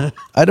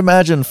 I'd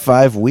imagine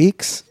 5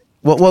 weeks.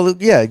 Well,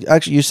 yeah.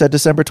 Actually, you said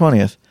December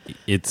 20th.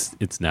 It's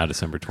now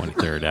December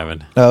 23rd,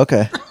 Evan. Oh,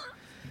 okay.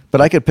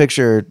 But I could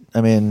picture.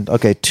 I mean,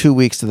 okay, 2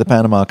 weeks to the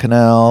Panama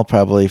Canal,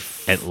 probably.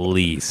 At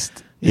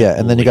least. Yeah, At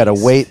and then you got to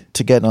least. wait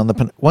to get on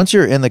the. Once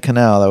you're in the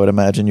canal, I would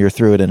imagine you're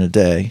through it in a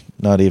day,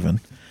 not even.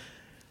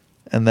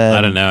 And then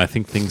I don't know. I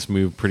think things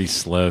move pretty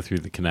slow through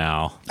the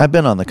canal. I've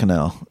been on the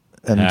canal.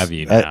 And Have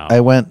you now?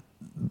 I went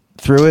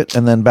through it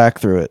and then back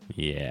through it.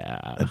 Yeah,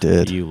 I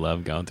did. You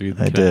love going through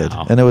the I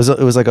canal. did, and it was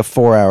like a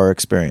 4-hour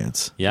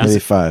experience. Yeah? Maybe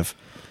 5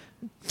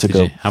 to Did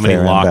go. you- how many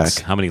there and locks?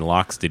 back. How many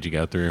locks did you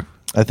go through?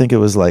 I think it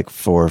was like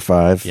 4 or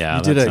 5. Yeah,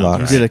 You that did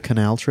sounds a right.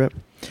 canal trip.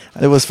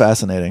 It was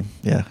fascinating.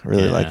 Yeah,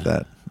 really Yeah. liked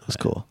that. It was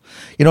cool.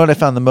 You know what I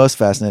found the most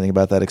fascinating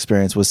about that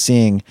experience was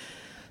seeing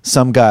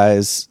some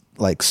guys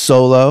like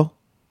solo,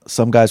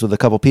 some guys with a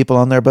couple people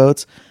on their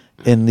boats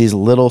in these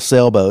little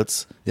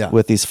sailboats Yeah.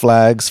 with these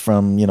flags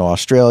from,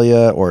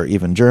 Australia or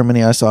even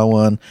Germany. I saw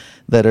one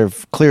that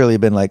have clearly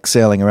been like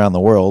sailing around the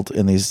world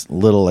in these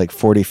little like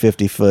 40,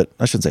 50 foot,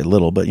 I shouldn't say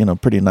little, but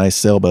pretty nice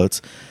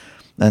sailboats.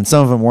 And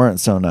some of them weren't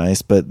so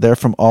nice, but they're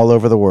from all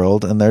over the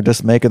world, and they're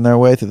just making their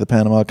way through the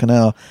Panama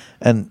Canal.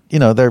 And,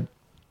 they're,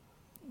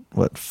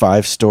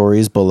 5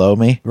 stories below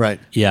me? Right.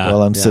 Yeah.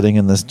 While I'm Yeah. sitting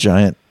in this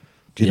giant,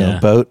 Yeah.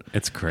 boat.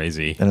 It's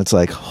crazy. And it's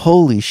like,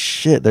 holy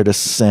shit, they're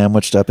just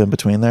sandwiched up in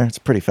between there. It's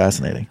pretty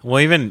fascinating. Well,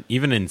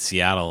 even in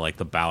Seattle, like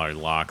the Ballard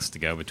locks to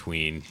go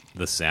between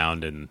the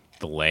Sound and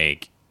the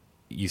lake,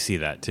 you see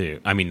that too.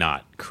 I mean,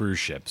 not cruise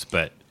ships,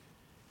 but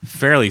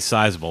fairly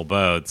sizable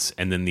boats,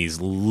 and then these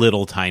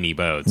little tiny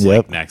boats Yep.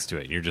 like next to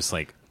it. You're just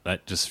like,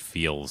 that just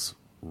feels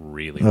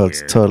really Oh, weird.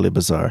 it's totally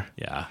bizarre.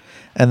 Yeah.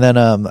 And then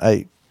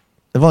I've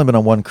only been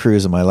on one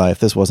cruise in my life.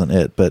 This wasn't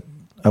it, but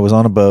I was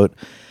on a boat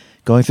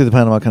going through the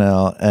Panama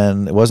Canal,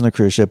 and it wasn't a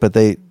cruise ship, but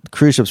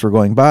cruise ships were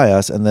going by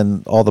us, and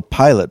then all the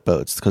pilot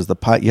boats, because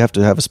you have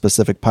to have a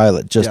specific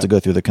pilot just Yeah. to go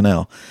through the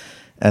canal.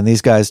 And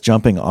these guys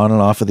jumping on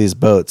and off of these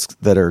boats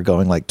that are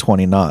going like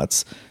 20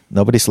 knots.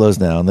 Nobody slows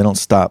down. They don't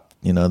stop.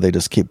 They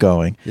just keep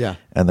going. Yeah.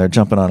 And they're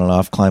jumping on and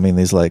off, climbing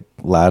these like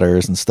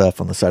ladders and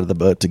stuff on the side of the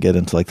boat to get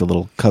into like the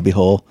little cubby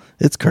hole.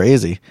 It's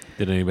crazy.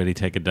 Did anybody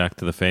take a duck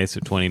to the face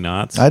at 20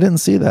 knots? I didn't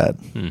see that,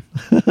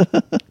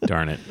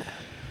 Darn it.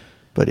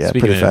 but yeah,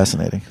 Speaking pretty of-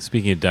 fascinating.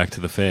 Speaking of duck to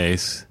the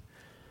face,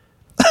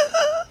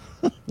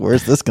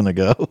 Where's this going to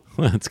go?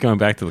 it's going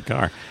back to the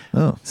car.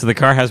 Oh. So the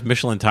car has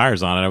Michelin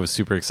tires on it. I was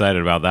super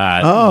excited about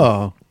that.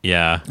 Oh,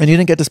 Yeah. And you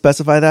didn't get to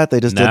specify that? They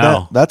just did No.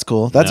 that? That's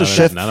cool. That's No, a there's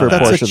shift none of for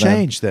that. that's Porsche a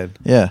change then.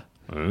 then.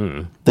 Yeah.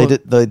 Mm. They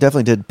did. They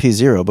definitely did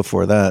P0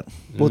 before that.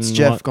 What's Well,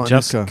 Jeff got in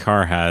Jeff's his car?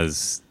 car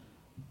has,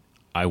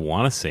 I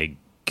want to say,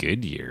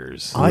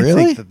 Goodyears. I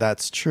Really? think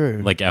that's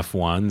true. Like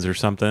F1s or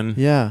something.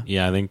 Yeah.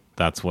 Yeah, I think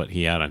that's what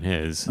he had on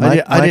his.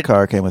 My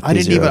car came with I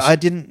didn't even. P0s. I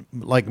didn't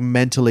like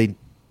mentally.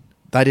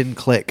 That didn't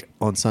click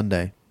on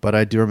Sunday, but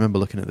I do remember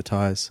looking at the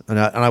tires, and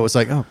I was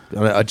like, oh,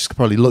 I just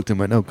probably looked and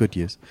went, oh, good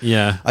years.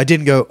 Yeah. I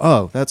didn't go,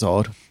 oh, that's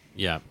odd.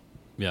 Yeah.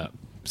 Yeah.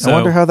 I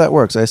wonder how that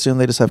works. I assume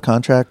they just have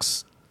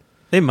contracts.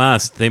 They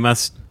must,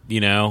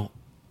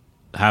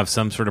 have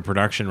some sort of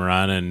production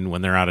run, and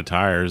when they're out of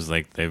tires,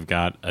 like they've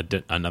got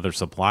another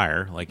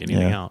supplier, like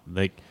anything else,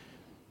 like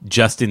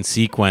just in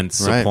sequence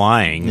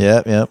supplying.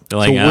 Yep. They're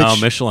like,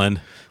 Michelin,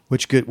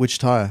 Which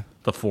tire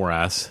the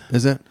 4S.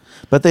 is it?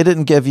 But they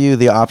didn't give you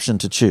the option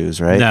to choose,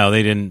 right? No,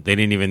 they didn't. They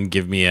didn't even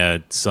give me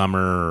a summer,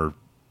 or,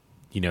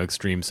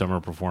 extreme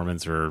summer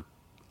performance or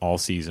all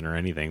season or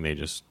anything. They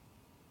just.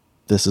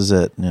 This is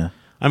it. Yeah.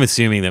 I'm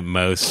assuming that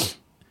most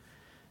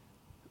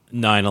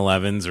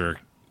 911s or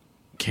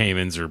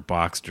Caymans or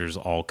Boxsters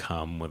all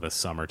come with a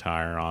summer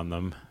tire on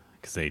them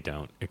because they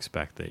don't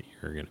expect that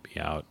you're going to be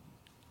out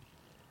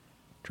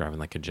driving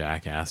like a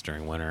jackass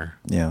during winter.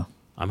 Yeah.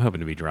 I'm hoping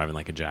to be driving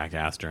like a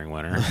jackass during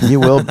winter. You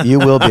will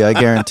be, I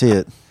guarantee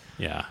it.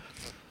 Yeah.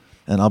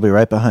 And I'll be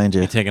right behind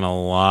you. I'm taking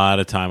a lot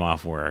of time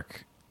off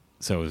work.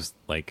 So it was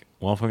like,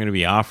 well, if I'm going to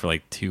be off for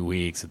like 2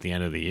 weeks at the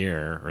end of the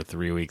year or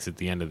 3 weeks at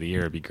the end of the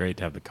year, it'd be great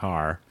to have the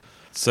car.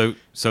 So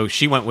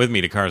she went with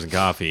me to Cars and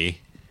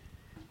Coffee,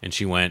 and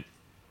she went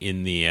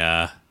in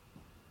the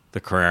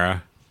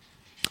Carrera.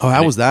 Oh,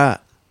 how was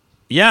that?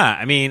 Yeah,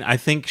 I mean, I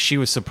think she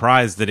was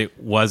surprised that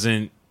it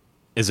wasn't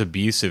as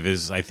abusive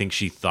as I think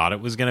she thought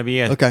it was going to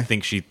be. I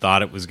think she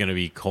thought it was going to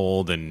be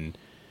cold and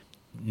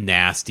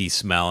nasty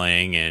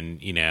smelling, and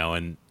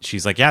and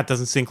she's like, yeah, it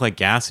doesn't stink like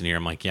gas in here.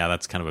 I'm like, yeah,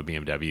 that's kind of a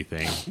BMW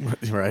thing.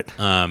 Right.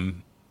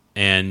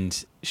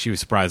 And she was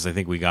surprised. I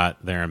think we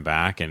got there and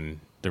back, and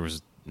there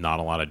was not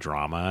a lot of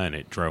drama, and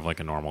it drove like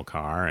a normal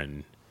car,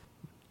 and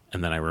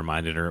then I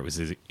reminded her it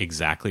was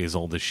exactly as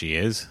old as she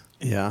is.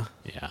 Yeah.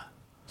 Yeah.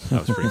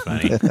 That was pretty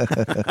funny.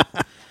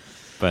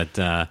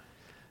 But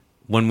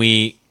when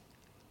we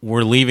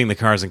were leaving the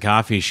Cars and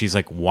Coffee, she's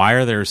like, why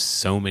are there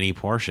so many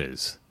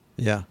Porsches?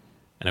 Yeah.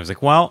 And I was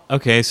like, well,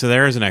 okay, so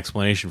there is an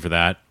explanation for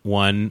that.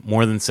 One,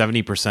 more than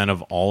 70%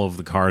 of all of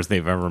the cars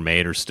they've ever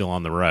made are still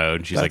on the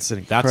road. She's like,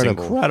 that's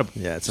incredible.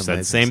 Yeah, it's she amazing. said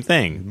the same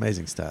thing.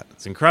 Amazing stat.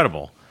 It's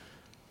incredible.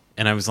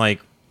 And I was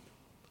like,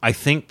 I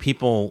think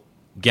people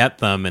get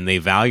them and they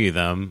value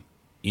them.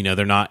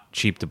 They're not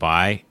cheap to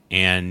buy,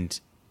 and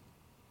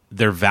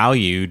they're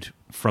valued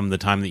from the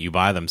time that you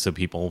buy them. So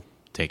people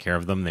take care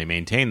of them, they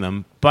maintain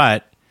them.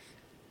 But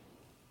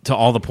to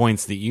all the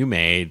points that you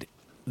made,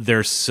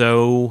 they're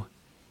so,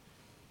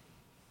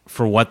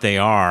 for what they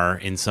are,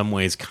 in some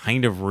ways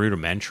kind of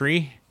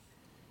rudimentary,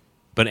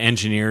 but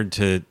engineered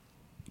to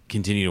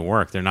continue to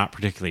work. They're not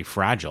particularly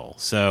fragile.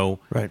 So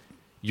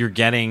you're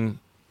getting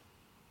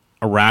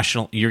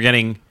you're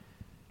getting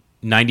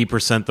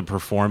 90% the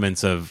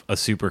performance of a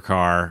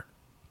supercar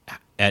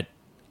at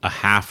a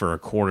half or a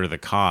quarter the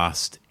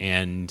cost,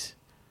 and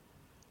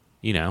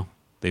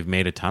they've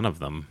made a ton of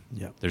them.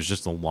 Yep. There's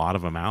just a lot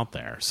of them out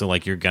there. So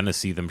like you're going to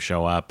see them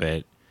show up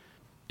at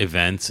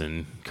events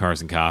and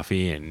Cars and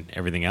Coffee and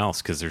everything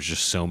else because there's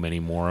just so many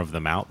more of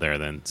them out there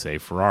than, say,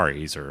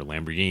 Ferraris or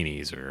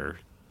Lamborghinis or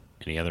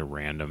any other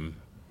random.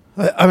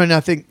 I mean, I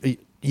think,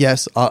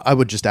 yes, I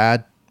would just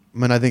add,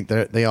 I think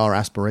they are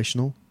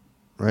aspirational,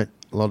 right?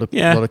 A lot of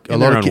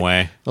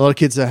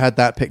kids that had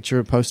that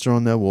picture poster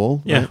on their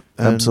wall. Yeah, right?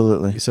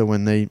 absolutely. So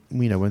when they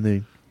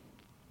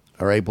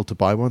are able to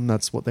buy one,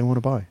 that's what they want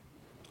to buy.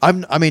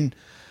 I mean,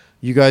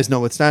 you guys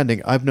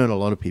notwithstanding, I've known a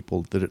lot of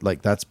people that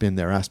that's been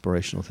their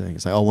aspirational thing.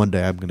 It's like, oh, one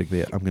day I'm going to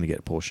get a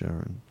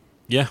Porsche,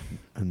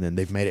 and then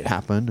they've made it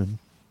happen. And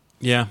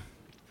yeah,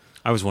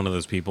 I was one of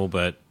those people,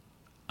 but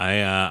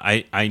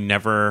I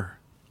never,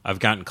 I've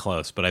gotten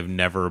close, but I've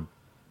never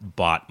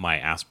bought my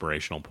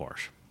aspirational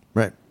Porsche.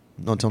 Right.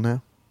 Not until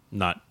now?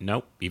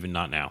 Nope, even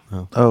not now.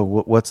 Oh,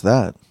 what's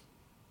that?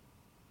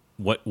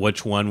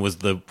 Which one was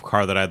the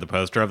car that I had the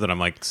poster of that I'm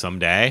like,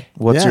 someday?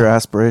 What's your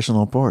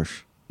aspirational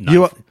Porsche?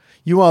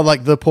 You are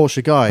like the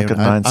Porsche guy. Like a I'm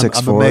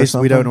 964 amazed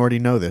or we don't something? already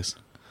know this.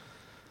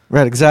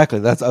 Right, exactly.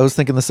 I was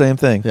thinking the same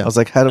thing. Yeah. I was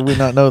like, how do we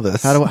not know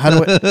this? How do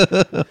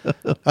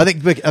I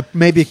think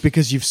maybe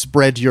because you've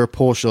spread your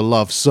Porsche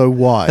love so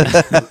wide.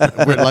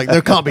 Like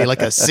there can't be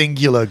like a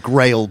singular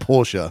Grail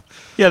Porsche.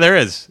 Yeah, there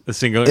is a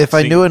single. If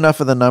I knew enough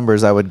of the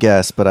numbers, I would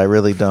guess, but I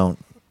really don't.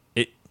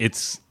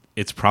 It's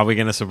probably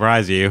going to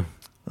surprise you.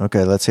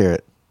 Okay, let's hear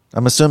it.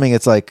 I'm assuming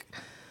it's like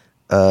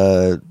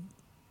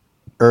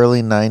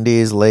early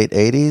 90s, late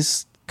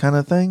 80s kind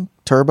of thing?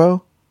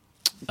 Turbo?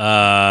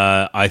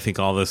 I think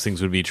all those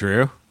things would be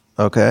true.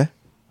 Okay.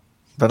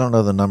 But I don't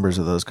know the numbers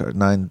of those cars.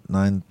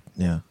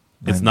 Yeah.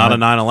 It's not a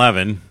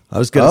 911. I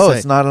was going to say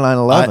it's not a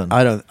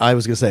 911. I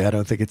was going to say I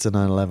don't think it's a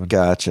 911.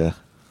 Gotcha.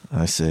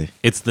 I see.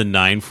 It's the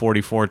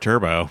 944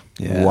 Turbo.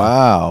 Yeah.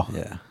 Wow.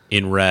 Yeah.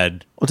 In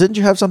red. Well, didn't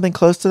you have something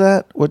close to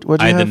that?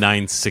 What I had have? the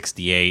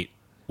 968,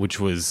 which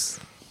was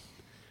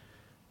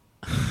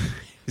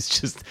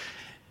it's just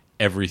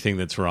everything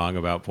that's wrong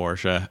about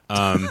Porsche.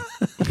 I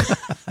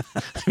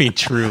mean,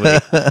 truly,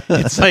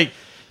 it's like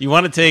you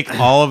want to take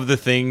all of the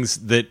things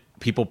that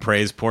people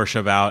praise Porsche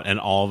about and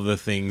all of the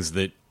things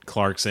that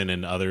Clarkson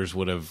and others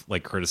would have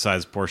like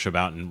criticized Porsche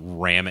about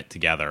and ram it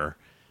together.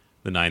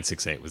 The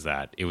 968 was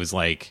that. It was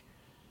like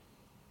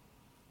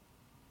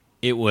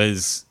it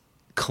was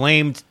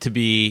claimed to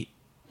be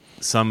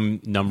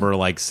some number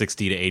like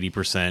 60 to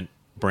 80%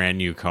 brand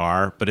new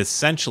car, but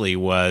essentially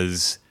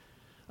was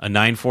a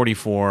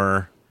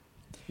 944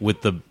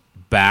 with the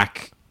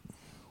back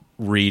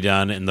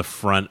redone and the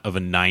front of a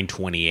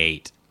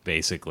 928,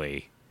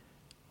 basically.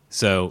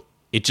 So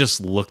it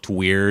just looked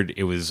weird.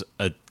 It was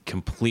a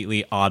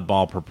completely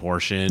oddball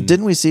proportion.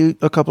 Didn't we see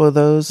a couple of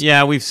those?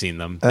 Yeah, we've seen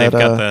them. They've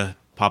got the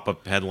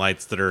pop-up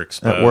headlights that are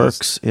exposed. At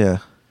Works, yeah.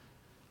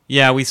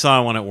 Yeah, we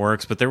saw one at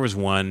Works, but there was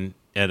one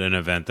at an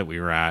event that we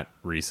were at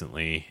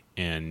recently,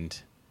 and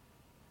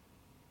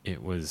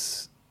it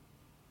was,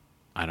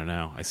 I don't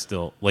know. I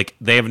still, like,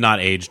 they have not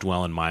aged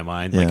well in my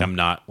mind. Yeah. Like, I'm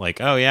not like,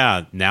 oh,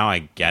 yeah, now I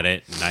get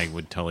it, and I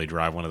would totally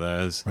drive one of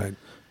those. Right.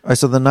 All right,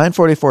 so the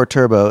 944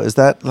 Turbo, is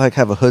that like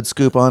have a hood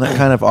scoop on it,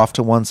 kind of off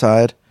to one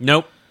side?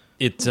 Nope.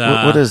 It,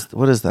 what is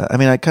that? I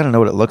mean, I kind of know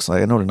what it looks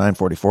like. I know what a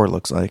 944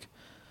 looks like.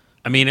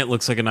 I mean, it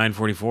looks like a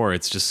 944.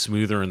 It's just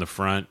smoother in the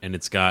front, and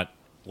it's got,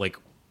 like,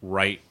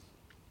 right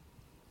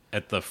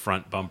at the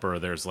front bumper,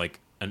 there's, like,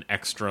 an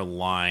extra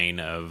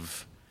line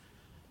of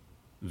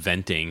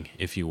venting,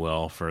 if you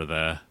will, for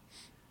the,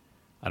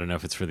 I don't know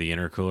if it's for the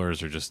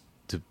intercoolers or just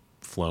to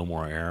flow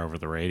more air over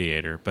the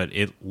radiator, but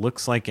it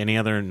looks like any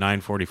other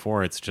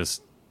 944. It's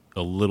just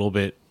a little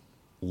bit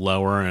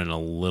lower and a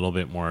little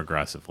bit more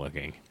aggressive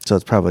looking. So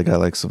it's probably got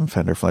like some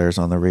fender flares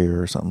on the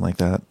rear or something like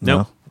that.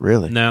 Nope. No?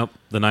 Really? Nope.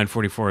 The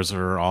 944s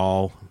are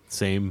all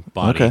same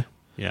body. Okay.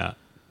 Yeah.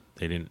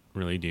 They didn't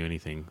really do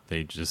anything.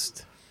 They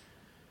just,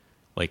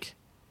 like,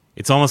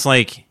 it's almost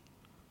like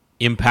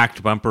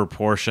impact bumper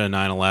Porsche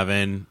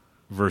 911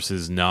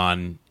 versus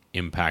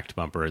non-impact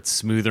bumper. It's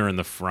smoother in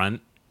the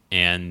front,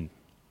 and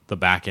the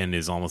back end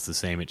is almost the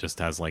same. It just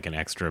has like an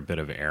extra bit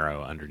of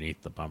aero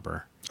underneath the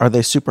bumper. Are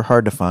they super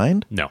hard to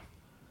find? No.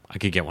 I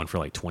could get one for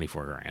like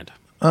 $24,000.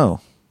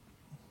 Oh.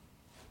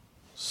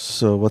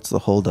 So what's the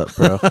holdup,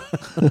 bro?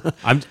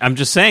 I'm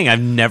just saying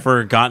I've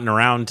never gotten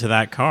around to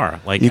that car.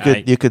 Like you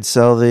could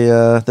sell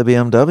the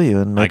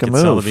BMW and make a move. I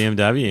could sell the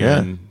BMW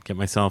and get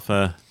myself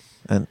a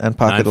and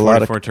pocket a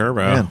lot of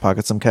turbo. Yeah, and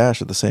pocket some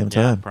cash at the same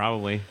time. Yeah,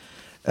 probably.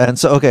 And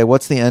so, okay,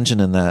 what's the engine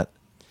in that?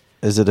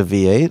 Is it a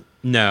V8?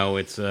 No,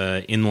 it's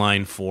a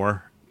inline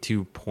 4,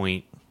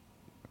 2.5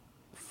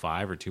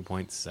 or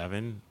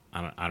 2.7.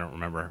 I don't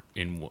remember.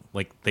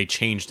 They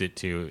changed it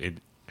to it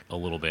a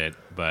little bit,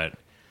 but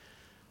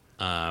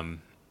I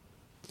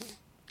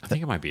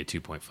think it might be a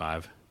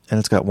 2.5. And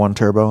it's got one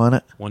turbo on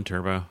it? One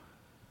turbo.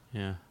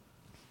 Yeah.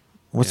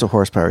 What's the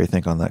horsepower you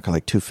think on that?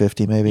 Like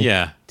 250 maybe?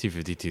 Yeah,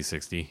 250,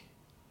 260.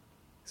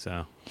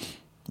 So.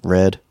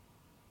 Red?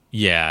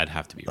 Yeah, it'd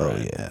have to be red. Oh,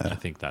 yeah. I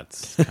think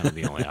that's kind of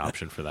the only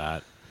option for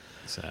that.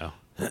 So,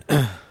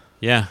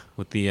 yeah,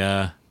 with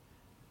the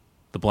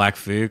black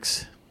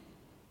Fuchs.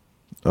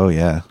 Oh,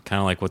 yeah. Kind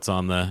of like what's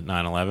on the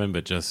 911,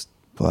 but just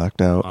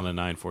blacked out. On a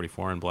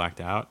 944 and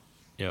blacked out.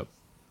 Yep.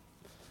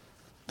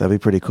 That'd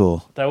be pretty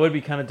cool. That would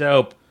be kind of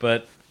dope,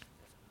 but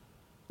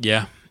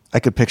yeah. I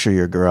could picture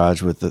your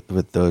garage with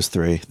those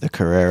three. The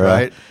Carrera,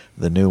 right.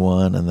 The new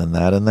one, and then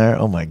that in there.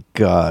 Oh, my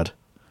God.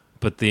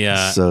 But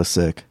the... so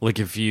sick. Like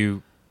if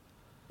you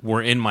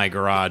were in my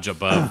garage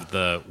above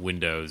the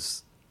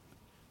windows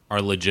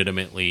are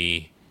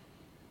legitimately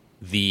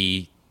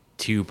the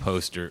two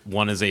poster.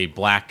 One is a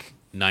black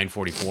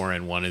 944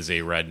 and one is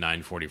a red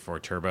 944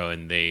 turbo,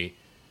 and it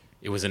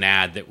was an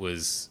ad that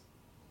was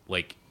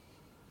like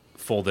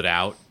folded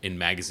out in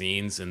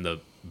magazines, and the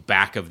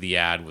back of the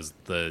ad was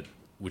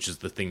which is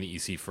the thing that you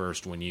see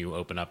first when you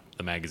open up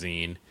the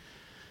magazine,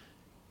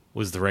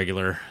 was the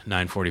regular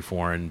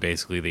 944, and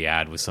basically the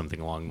ad was something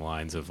along the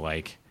lines of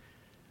like,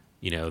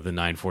 the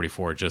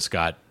 944 just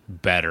got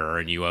better,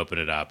 and you open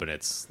it up and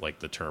it's like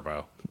the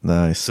turbo.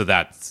 Nice. So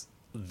that's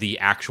the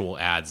actual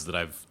ads that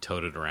I've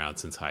toted around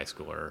since high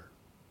school are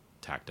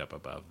tacked up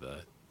above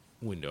the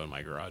window in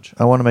my garage.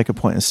 I want to make a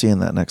point of seeing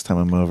that next time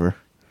I'm over.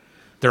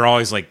 They're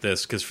always like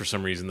this because for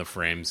some reason the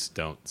frames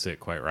don't sit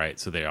quite right,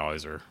 so they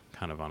always are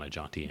kind of on a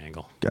jaunty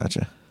angle.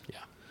 Gotcha. Yeah.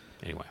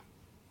 Anyway,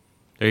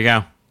 there you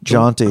go.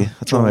 Jaunty.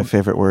 That's one of my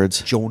favorite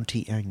words.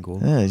 Jaunty angle.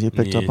 Yeah, you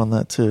picked up on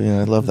that too. Yeah,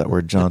 I love that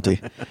word, jaunty.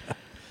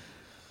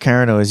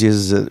 Karen always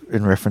uses it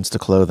in reference to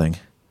clothing.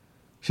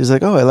 She's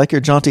like, "Oh, I like your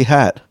jaunty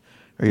hat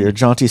or your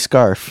jaunty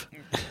scarf."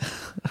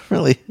 I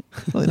really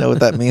know what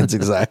that means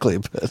exactly,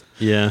 but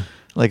yeah,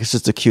 like it's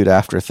just a cute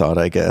afterthought,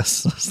 I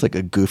guess. It's like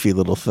a goofy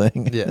little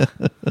thing. Yeah.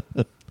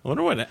 I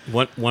wonder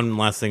what one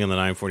last thing on the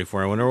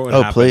 944. I wonder what would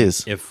happen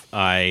please. if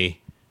I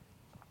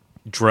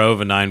drove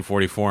a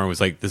 944 and was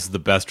like, "This is the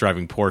best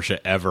driving Porsche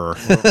ever,"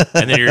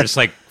 and then you're just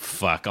like,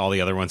 "Fuck, all the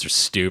other ones are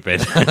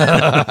stupid."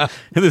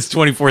 This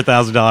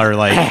 $24,000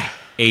 like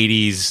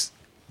 80s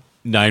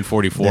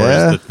 944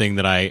 is the thing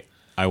that I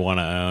want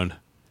to own.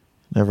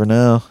 Never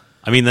know.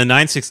 I mean, the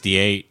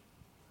 968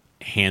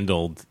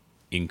 handled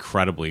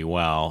incredibly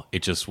well.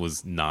 It just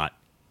was not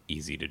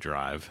easy to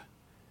drive.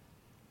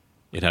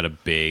 It had a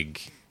big,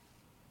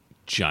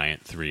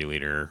 giant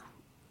 3-liter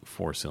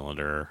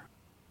 4-cylinder,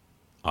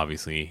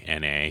 obviously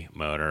NA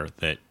motor.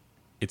 That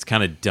it's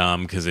kind of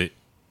dumb because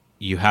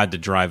you had to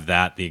drive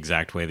that the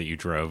exact way that you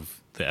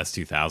drove the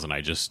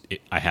S2000.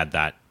 I had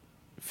that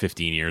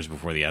 15 years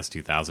before the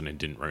S2000 and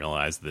didn't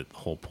realize that the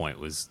whole point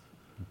was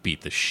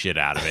beat the shit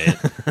out of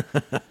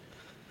it.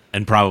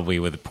 And probably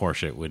with a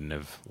Porsche, it wouldn't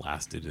have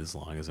lasted as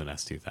long as an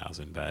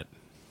S2000. But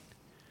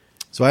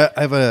So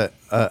I have a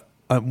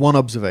one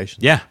observation.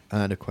 Yeah.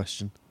 And a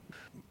question.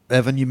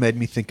 Evan, you made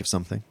me think of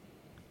something.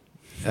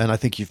 And I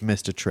think you've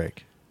missed a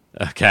trick.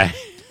 okay.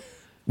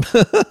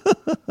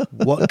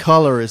 What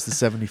color is the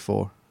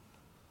 74?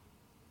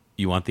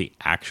 You want the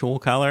actual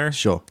color?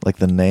 Sure. Like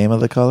the name of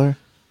the color?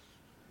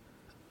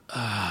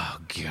 Oh,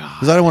 God.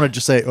 Because I don't want to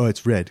just say, oh,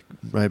 it's red,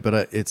 right?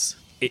 But it's...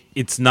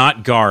 It's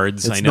not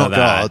guards. It's I know not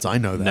that. guards, I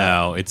know that.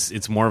 No,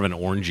 it's more of an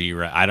orangey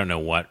red. I don't know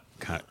what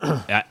kind.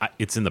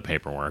 It's in the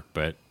paperwork,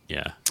 but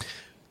yeah.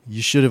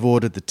 You should have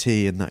ordered the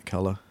T in that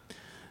color.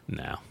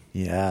 No.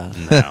 Yeah.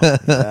 No.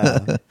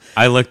 Yeah.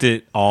 I looked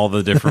at all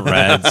the different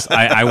reds.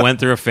 I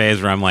went through a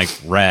phase where I'm like,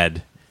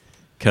 red.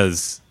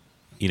 Because,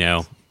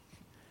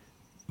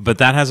 but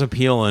that has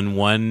appeal in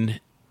one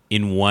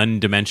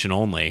dimension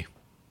only.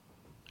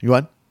 You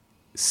what?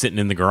 Sitting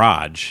in the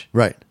garage.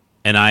 Right.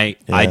 And I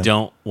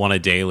don't want a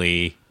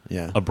daily,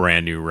 Yeah. a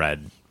brand new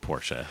red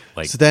Porsche.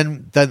 Like, So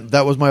then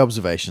that was my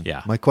observation.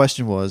 Yeah. My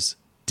question was,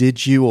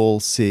 did you all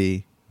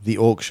see the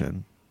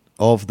auction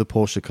of the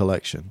Porsche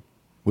collection,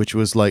 which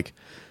was like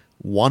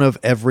one of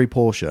every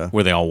Porsche,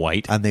 were they all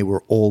white? and they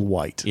were all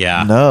white?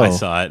 Yeah, No. I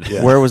saw it.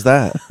 Where was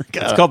that?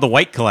 It's called the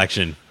White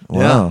Collection.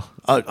 Wow.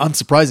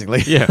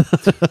 Unsurprisingly. Yeah,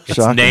 its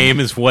Shocking. name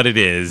is what it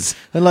is.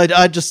 And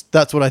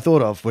that's what I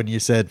thought of when you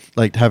said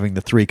like having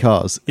the three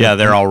cars. Yeah,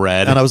 they're all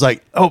red. And I was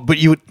like, oh, but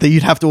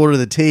you'd have to order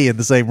the T in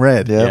the same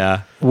red. Yep.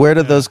 Yeah. Where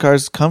did those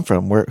cars come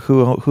from?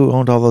 Who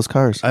owned all those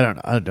cars? I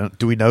don't know.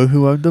 Do we know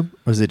who owned them?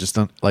 Or is it just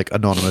like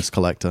anonymous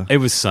collector? It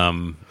was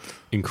some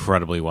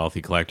incredibly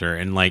wealthy collector,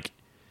 and like,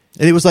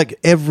 And it was like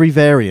every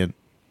variant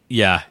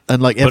yeah,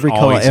 and like but every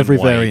color, always in every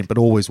white. variant, but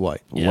always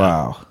white. Yeah.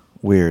 Wow.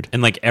 Weird.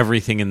 And like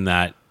everything in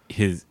that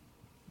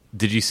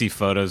did you see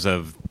photos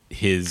of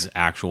his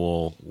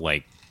actual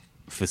like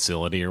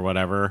facility or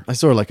whatever? I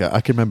saw I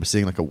can remember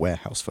seeing like a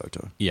warehouse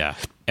photo. Yeah,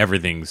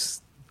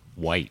 everything's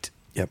white.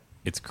 Yep.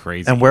 It's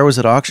crazy. And where was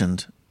it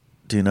auctioned?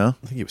 Do you know?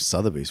 I think it was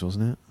Sotheby's,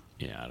 wasn't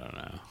it? Yeah, I don't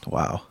know.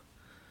 Wow.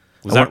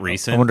 Was that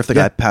recent? I wonder if the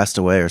Yeah. guy passed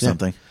away or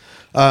something.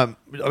 I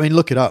mean,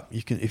 look it up.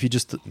 You can if you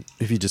just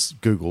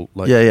Google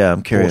like Yeah,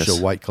 I'm curious.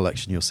 Porsche white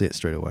collection, you'll see it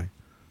straight away.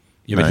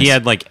 Yeah, but he Nice.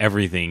 had like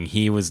everything.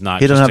 He was not.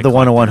 He didn't just have a the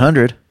 1 to collector.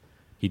 100.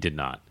 He did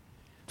not.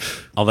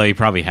 Although he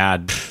probably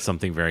had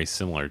something very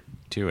similar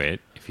to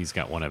it if he's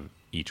got one of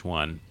each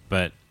one.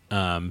 But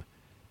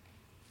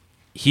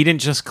he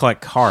didn't just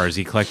collect cars.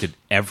 He collected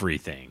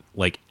everything.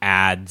 Like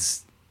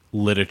ads,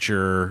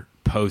 literature,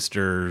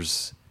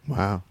 posters,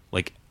 Wow.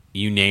 like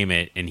you name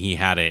it. And he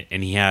had it.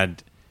 And he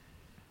had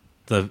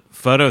the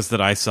photos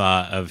that I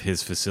saw of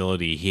his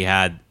facility. He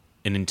had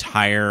an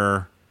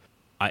entire...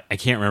 I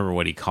can't remember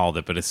what he called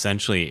it, but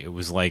essentially it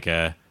was like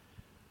a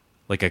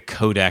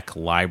codec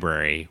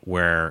library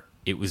where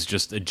it was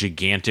just a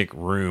gigantic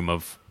room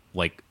of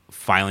like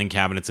filing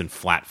cabinets and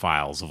flat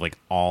files of like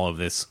all of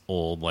this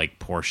old like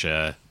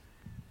Porsche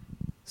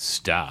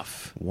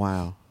stuff.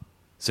 Wow.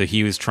 So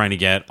he was trying to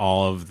get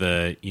all of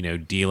the,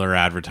 dealer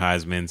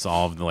advertisements,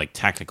 all of the like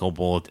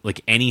technical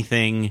like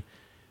anything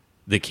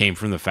that came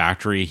from the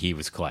factory, he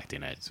was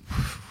collecting it.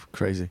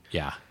 Crazy.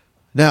 Yeah.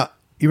 Now,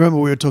 you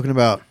remember we were talking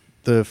about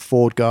the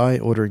Ford guy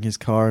ordering his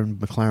car in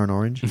McLaren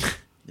orange?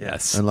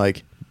 Yes. And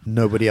like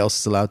nobody else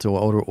is allowed to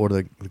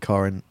order the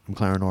car in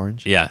McLaren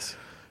orange? Yes.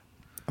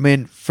 I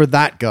mean, for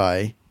that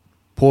guy,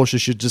 Porsche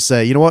should just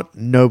say, you know what?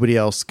 Nobody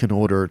else can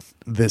order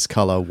this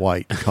color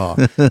white car.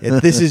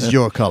 This is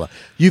your color.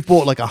 You've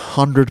bought like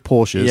 100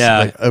 Porsches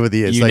like, over the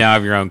years. You Like, now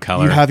have your own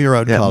color. you have your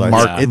own color.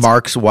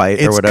 Mark's white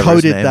or It's whatever his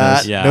coded name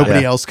that. is. Yeah.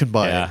 Nobody Yeah. else can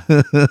buy Yeah.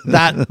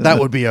 it. That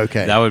would be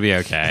okay. That would be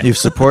okay. You've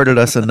supported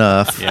us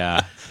enough.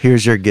 Yeah.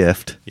 Here's your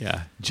gift.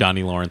 Yeah.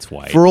 Johnny Lawrence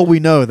White. For all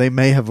we know, they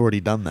may have already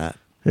done that.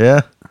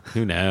 Yeah.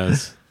 Who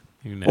knows?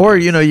 Who knows? Or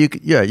you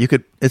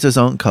could. It's his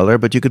own color,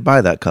 but you could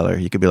buy that color.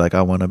 You could be like,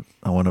 I want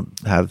to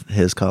have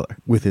his color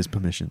With his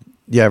permission.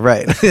 Yeah,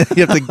 right.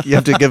 you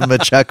have to give him a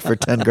check for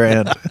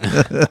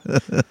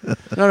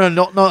 $10,000. No,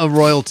 not a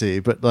royalty,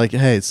 but like,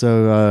 hey,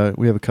 so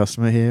we have a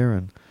customer here,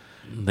 and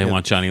They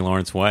want Johnny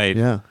Lawrence White.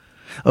 yeah,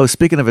 Oh,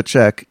 speaking of a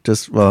check,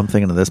 just while I'm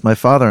thinking of this, my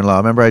father-in-law.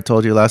 Remember I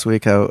told you last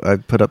week how I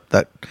put up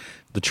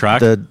The truck?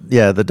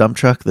 the dump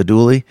truck, the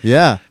dually,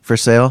 yeah, for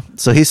sale.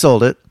 So he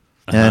sold it,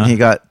 and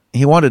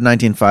he wanted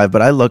 19.5,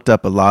 but I looked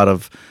up a lot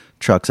of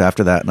trucks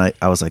after that, and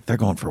I was like, they're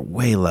going for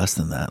way less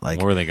than that. Like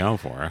What were they going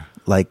for?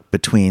 like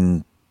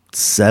between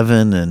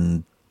 7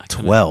 and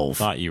 12.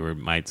 Thought you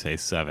might say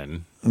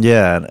 7.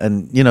 Yeah,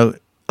 and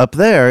up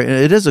there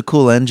it is a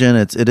cool engine.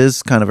 It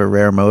is kind of a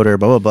rare motor,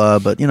 blah blah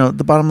blah. But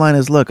the bottom line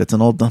is, look, it's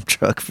an old dump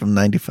truck from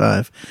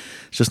 '95.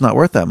 It's just not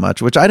worth that much,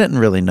 which I didn't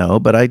really know,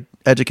 but I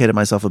educated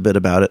myself a bit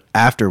about it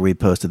after we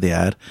posted the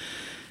ad.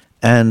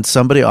 And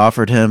somebody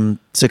offered him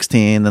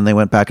 16, then they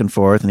went back and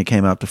forth, and he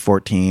came out to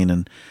 14.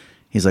 And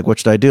he's like, "What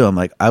should I do?" I'm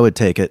like, "I would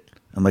take it."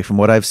 I'm like, "From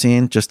what I've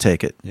seen, just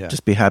take it. Yeah.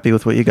 Just be happy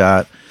with what you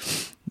got."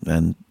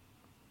 And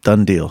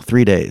done deal.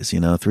 3 days,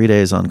 3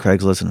 days on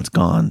Craigslist and it's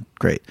gone.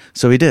 Great.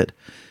 So he did.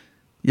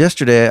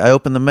 Yesterday, I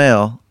opened the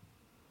mail.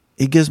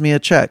 He gives me a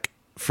check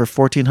for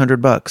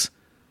 $1,400.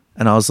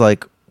 And I was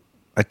like,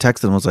 I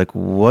texted him, I was like,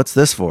 what's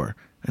this for?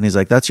 And he's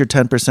like, that's your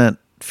 10%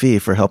 fee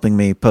for helping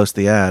me post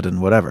the ad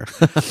and whatever.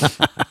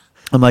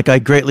 I'm like, I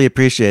greatly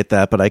appreciate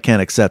that, but I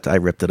can't accept. I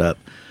ripped it up.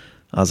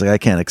 I was like, I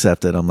can't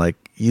accept it. I'm like,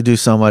 you do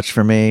so much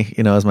for me,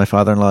 as my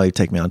father-in-law. You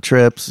take me on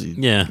trips.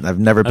 Yeah, I've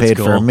never paid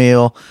for a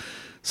meal.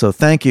 So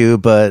thank you,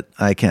 but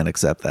I can't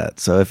accept that.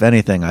 So if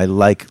anything, I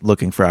like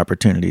looking for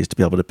opportunities to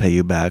be able to pay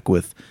you back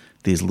with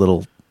these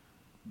little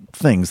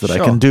things that I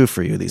can do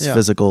for you, these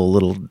physical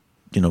little,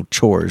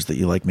 chores that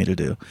you like me to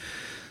do.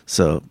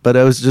 So, but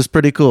it was just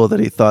pretty cool that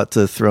he thought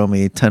to throw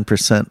me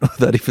 10%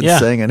 without even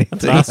saying anything.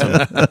 That's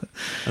awesome.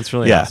 That's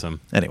really awesome.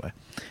 Anyway,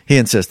 he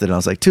insisted, and I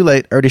was like, too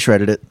late, already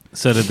shredded it.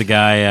 So did the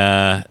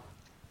guy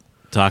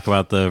talk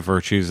about the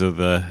virtues of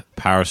the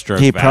Power Stroke?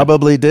 He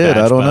probably did.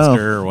 I don't know.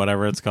 Or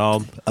whatever it's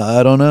called.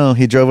 I don't know.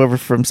 He drove over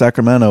from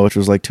Sacramento, which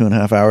was like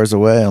 2.5 hours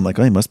away. I'm like,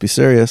 oh, he must be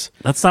serious.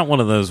 That's not one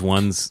of those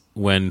ones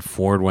when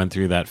Ford went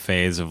through that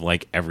phase of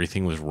like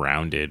everything was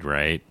rounded,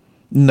 right?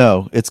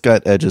 No, it's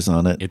got edges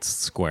on it. It's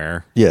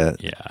square. Yeah.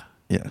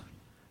 Yeah.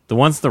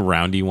 The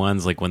roundy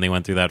ones, like when they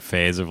went through that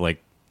phase of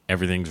like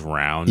everything's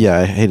round. Yeah,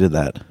 I hated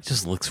that. It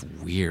just looks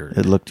weird.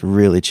 It looked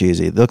really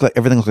cheesy. It looked like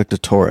everything looked like a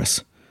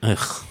Taurus.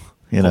 Ugh.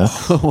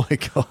 Oh my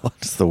god,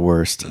 it's the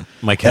worst.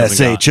 My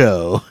cousin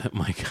SHO.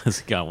 My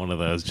cousin got one of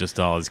those just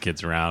to all his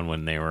kids around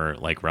when they were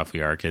like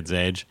roughly our kids'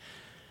 age,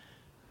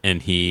 and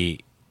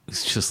he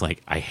was just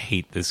like, I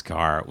hate this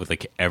car with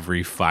like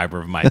every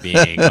fiber of my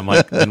being. I'm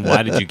like, then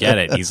why did you get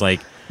it? He's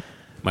like,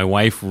 my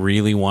wife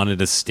really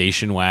wanted a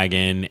station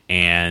wagon,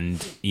 and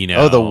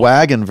the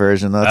wagon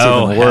version. That's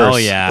even worse. Hell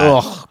yeah.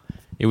 Ugh.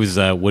 It was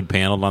wood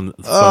paneled on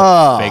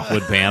fake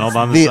wood paneled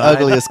on the the side.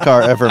 ugliest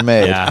car ever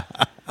made.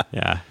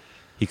 Yeah.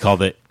 He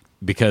called it,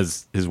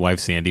 because his wife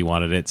Sandy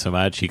wanted it so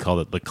much, he called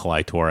it the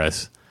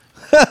Clitoris.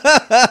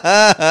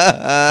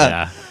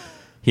 Yeah.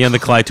 He owned the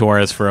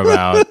Clitoris for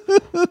about,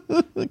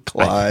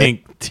 I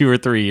think, 2 or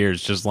 3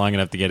 years, just long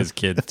enough to get his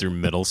kids through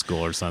middle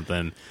school or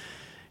something.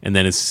 And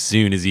then as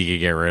soon as he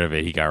could get rid of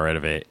it, he got rid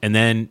of it. And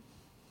then,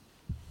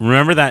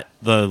 remember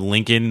the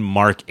Lincoln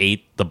Mark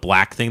 8, the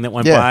black thing that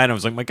went by? And I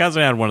was like, my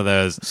cousin had one of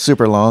those.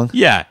 Super long.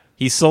 Yeah.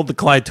 He sold the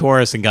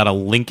Clitoris and got a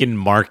Lincoln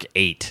Mark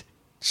 8.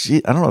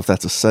 Gee, I don't know if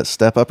that's a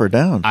step up or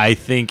down. I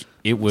think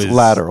it was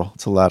lateral.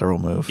 It's a lateral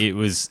move. It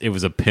was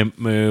a pimp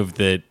move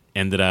that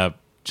ended up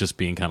just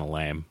being kind of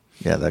lame.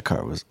 Yeah, that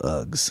car was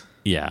Uggs.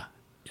 Yeah.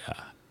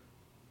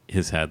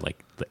 His had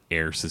like the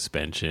air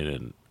suspension,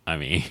 and I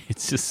mean,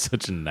 it's just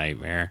such a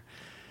nightmare.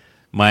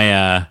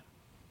 My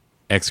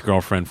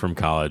ex-girlfriend from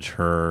college,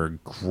 her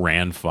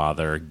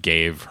grandfather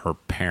gave her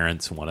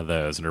parents one of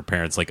those, and her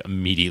parents like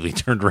immediately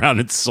turned around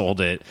and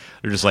sold it.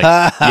 They're just like,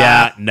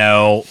 yeah,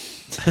 no.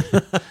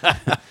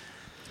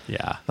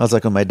 Yeah. I was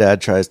like when my dad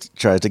tries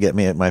to get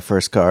me at my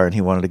first car, and he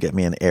wanted to get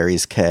me an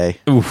Aries K.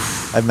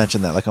 Oof. I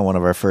mentioned that like on one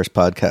of our first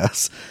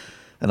podcasts,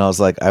 and I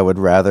was like, I would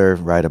rather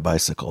ride a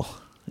bicycle.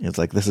 It's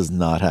like, this is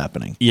not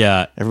happening.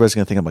 Yeah. Everybody's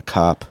gonna think I'm a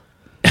cop.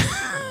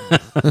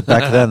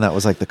 Back then, that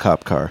was like the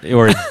cop car,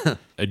 or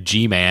a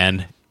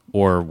G-man,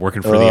 or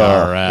working for the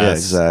IRS, yeah,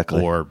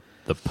 exactly, or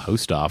the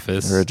post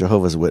office, or a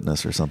Jehovah's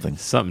Witness, or something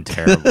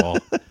terrible.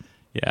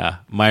 Yeah,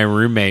 my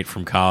roommate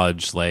from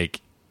college,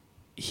 like,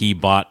 he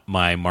bought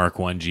my Mark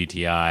I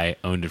GTI,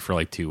 owned it for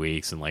like 2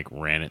 weeks, and like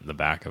ran it in the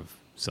back of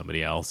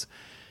somebody else.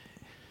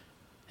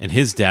 And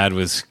his dad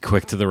was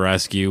quick to the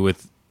rescue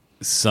with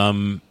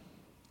some,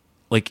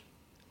 like,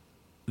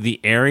 the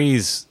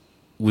Aries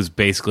was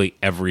basically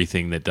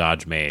everything that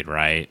Dodge made,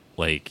 right?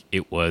 Like,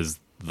 it was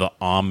the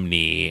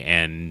Omni,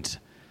 and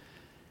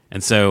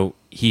so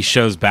he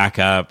shows back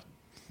up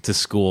to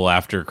school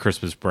after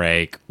Christmas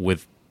break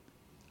with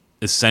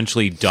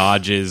essentially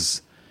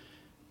Dodge's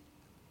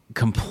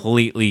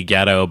completely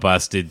ghetto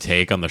busted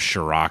take on the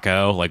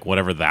Scirocco, like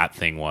whatever that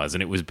thing was,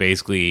 and it was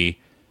basically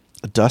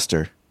a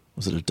Duster.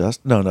 Was it a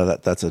Duster? No,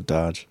 that's a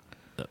Dodge.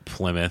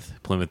 Plymouth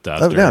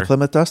Duster. Oh yeah,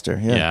 Plymouth Duster.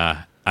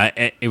 Yeah.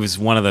 It was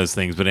one of those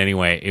things, but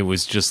anyway, it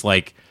was just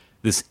like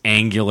this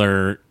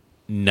angular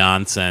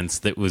nonsense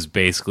that was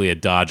basically a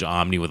Dodge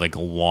Omni with like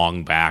a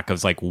long back. I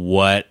was like,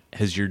 what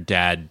has your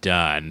dad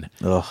done?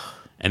 Ugh.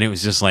 And it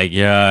was just like,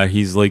 yeah,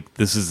 he's like,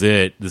 this is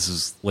it. This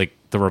is like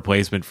the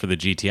replacement for the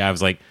GTI. I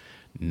was like,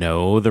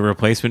 no, the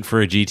replacement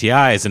for a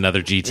GTI is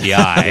another GTI.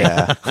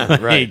 Yeah,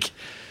 like, right.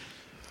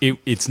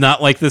 It's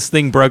not like this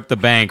thing broke the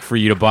bank for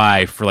you to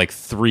buy for like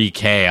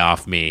 $3,000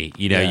 off me.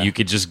 You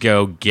could just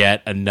go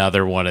get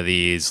another one of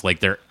these. Like,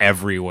 they're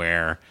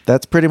everywhere.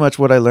 That's pretty much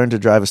what I learned to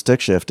drive a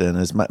stick shift in.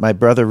 Is my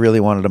brother really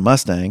wanted a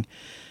Mustang,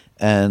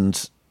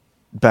 and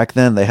back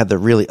then they had the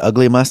really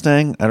ugly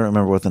Mustang. I don't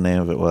remember what the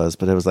name of it was,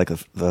 but it was like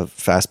the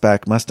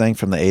fastback Mustang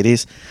from the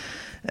 80s.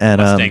 And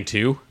Mustang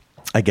 2?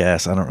 I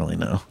guess. I don't really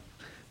know.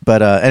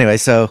 But anyway,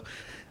 so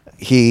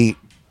he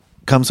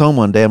comes home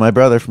one day, my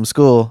brother, from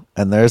school,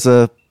 and there's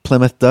a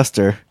Plymouth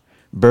Duster,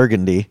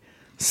 burgundy,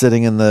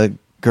 sitting in the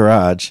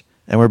garage,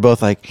 and we're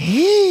both like,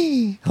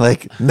 hey. me.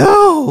 Like,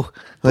 no.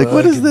 Like,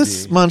 what is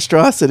this Burgundy.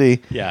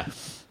 monstrosity? Yeah.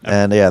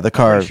 And yeah, the I'm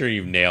car. pretty sure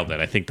you've nailed it.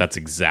 I think that's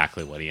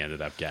exactly what he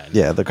ended up getting.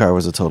 Yeah, the car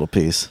was a total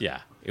piece. Yeah.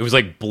 It was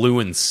like blue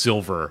and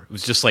silver. It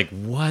was just like,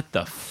 what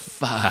the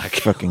fuck?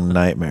 Fucking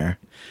nightmare.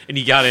 And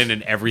he got in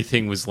and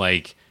everything was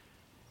like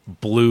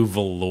blue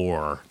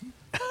velour.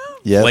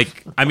 Yeah.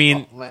 Like, I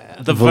mean,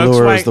 the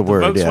Velour Volkswagen, is the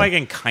word, yeah.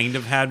 Volkswagen kind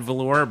of had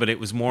velour, but it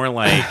was more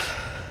like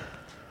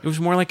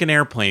an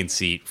airplane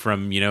seat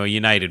from, a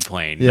United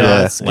plane. Yeah.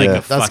 No, it's like Yeah. a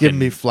That's fucking, giving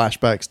me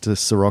flashbacks to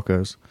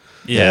Sirocco's.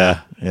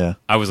 yeah. Yeah.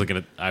 I was looking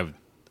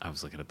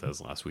at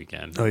those last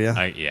weekend. Oh, yeah?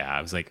 I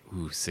was like,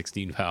 ooh,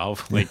 16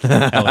 valve. Like,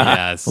 hell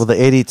yes. Well,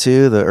 the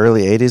 82, the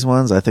early 80s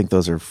ones, I think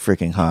those are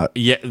freaking hot.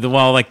 Yeah,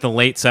 like the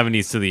late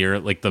 70s to the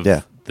early, like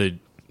the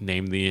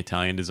name the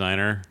Italian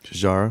designer.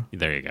 Jara.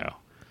 There you go.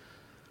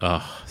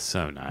 Oh,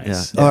 so Yeah.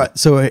 nice. All right.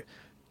 So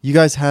you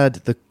guys had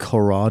the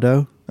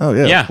Corrado. Oh,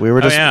 yeah. Yeah. We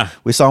were Oh, yeah.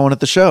 we saw one at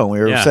the show. And we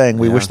were Yeah. saying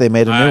we Yeah. wish they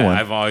made a new one.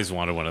 I've always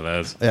wanted one of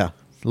those. Yeah.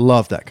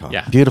 Love that car.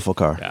 Yeah. Beautiful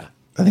car. Yeah.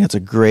 I think it's a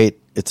great,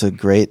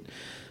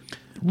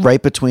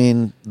 right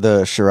between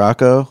the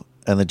Scirocco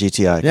and the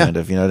GTI, Yeah. kind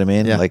of. You know what I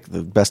mean? Yeah. Like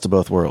the best of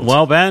both worlds.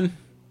 Well, Ben,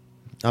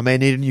 I may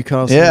need a new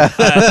car soon.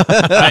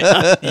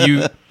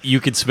 yeah. you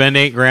could spend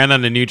 $8,000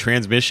 on a new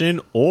transmission,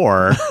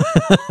 or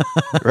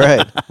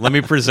Right. let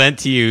me present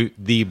to you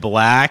the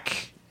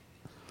black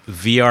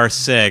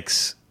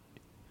VR6.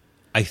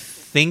 I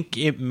think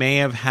it may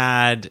have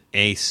had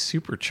a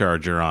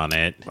supercharger on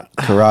it.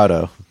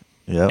 Corrado.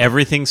 Yeah.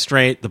 Everything's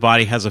straight. The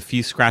body has a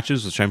few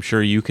scratches, which I'm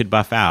sure you could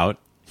buff out.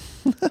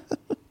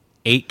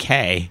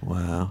 8K.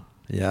 Wow.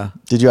 Yeah.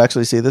 Did you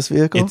actually see this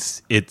vehicle?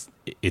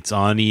 It's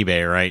on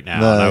eBay right now.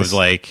 And I Nice. was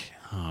like,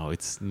 oh,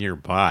 it's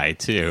nearby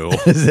too.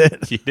 Is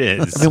it? It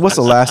is. I mean, what's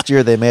the last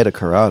year they made a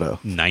Corrado?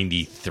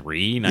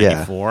 93,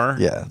 94?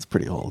 Yeah, it's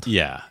pretty old.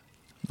 Yeah.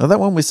 No, that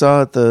one we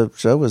saw at the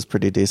show was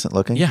pretty decent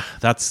looking. Yeah,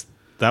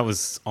 that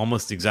was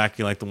almost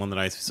exactly like the one that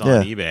I saw Yeah.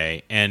 on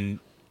eBay. And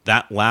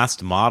that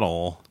last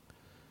model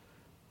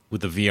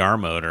with the VR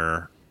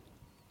motor,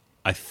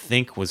 I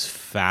think was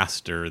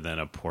faster than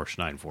a Porsche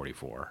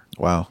 944.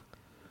 Wow.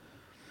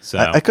 So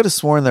I could have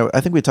sworn that.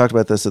 I think we talked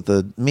about this at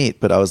the meet,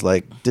 but I was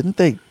like,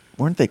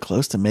 weren't they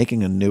close to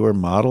making a newer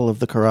model of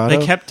the Corrado?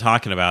 they kept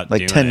talking about like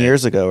doing 10 it.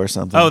 years ago or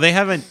something. Oh, they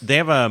have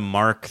a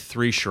Mark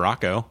III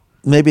Scirocco.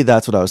 Maybe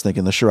that's what I was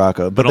thinking, the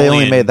Scirocco. But But they only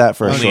only in- made that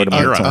for a only short in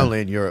amount Europe. of time.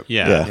 Only in Europe.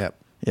 Yeah. Yeah. Yeah.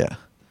 Yeah.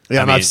 Yeah,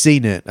 I and mean- I've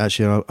seen it.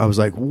 Actually, I was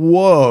like,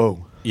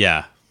 whoa.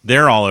 Yeah,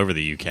 they're all over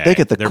the UK. They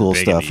get the They're cool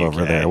big in stuff the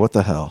over UK. there. What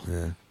the hell?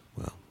 Yeah.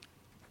 Well,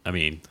 I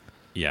mean,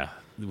 yeah,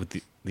 with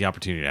the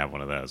opportunity to have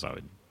one of those, I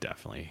would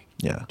definitely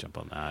jump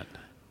on that.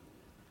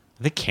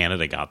 I think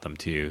Canada got them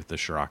too, the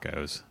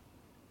Scirocco's.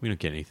 We don't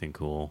get anything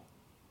cool.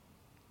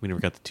 We never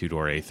got the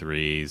two-door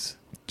A3s.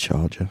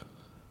 Charger.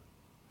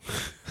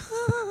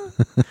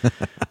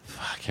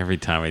 Fuck, every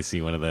time I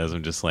see one of those,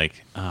 I'm just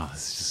like, oh,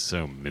 this is just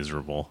so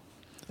miserable.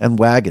 And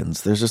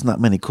wagons. There's just not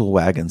many cool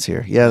wagons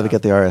here. Yeah, they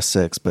get the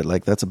RS6, but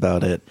like that's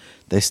about it.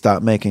 They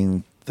stopped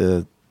making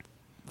the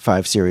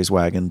 5 Series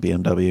wagon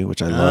BMW,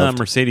 which I love.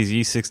 Mercedes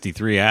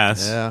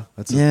E63S. yeah.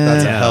 That's a Yeah,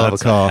 hell of a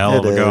that's a car. hell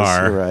of a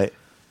car. You're right.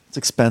 It's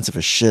expensive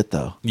as shit,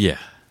 though. Yeah.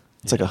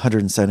 It's like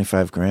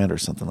 $175,000 or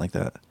something like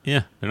that.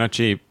 Yeah, they're not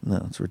cheap,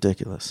 No, it's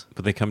ridiculous.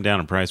 but they come down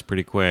in price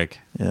pretty quick.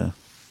 Yeah.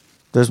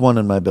 There's one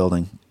in my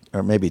building,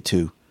 or maybe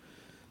 2.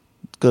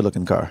 Good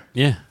looking car.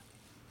 Yeah.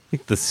 I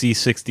think the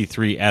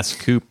C63S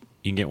Coupe,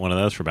 you can get one of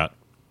those for about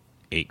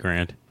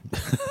 $8,000.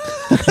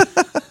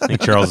 I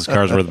think Charles's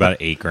car's worth about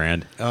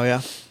 $8,000. Oh,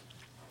 yeah.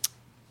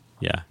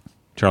 Yeah.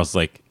 Charles is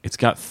like, it's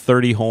got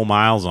 30 whole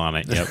miles on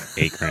it. Yep,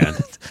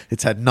 $8,000.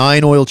 It's had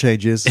 9 oil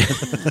changes.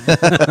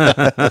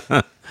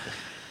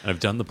 I've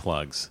done the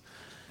plugs.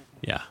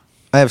 Yeah.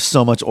 I have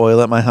so much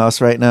oil at my house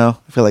right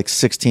now. I feel like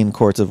 16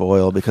 quarts of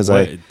oil because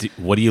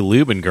What are you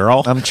lubing,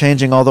 girl? I'm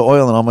changing all the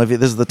oil in all my.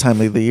 This is the time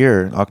of the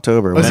year,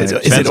 October. when is I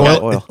it change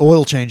all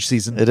oil change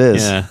season? It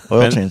is Yeah.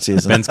 oil change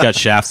season. Ben's got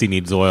shafts he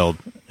needs oiled.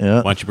 Yeah.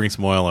 Why don't you bring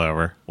some oil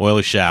over?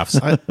 Oily shafts.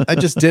 I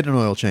just did an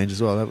oil change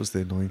as well. That was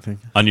the annoying thing.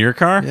 On your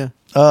car? Yeah.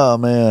 Oh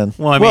man.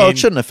 Well, I mean- it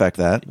shouldn't affect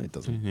that. It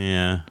doesn't.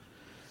 Yeah.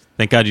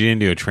 Thank God you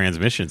didn't do a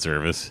transmission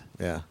service.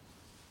 Yeah.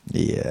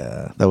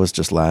 Yeah, that was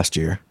just last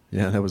year.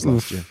 Yeah, that was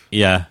last year.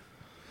 Yeah.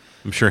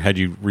 I'm sure had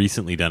you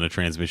recently done a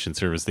transmission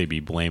service, they'd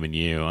be blaming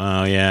you.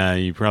 Oh, yeah,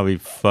 you probably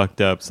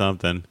fucked up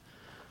something.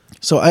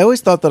 So I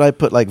always thought that I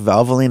put like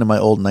Valvoline in my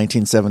old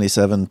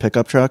 1977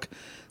 pickup truck,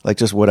 like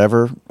just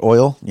whatever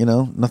oil,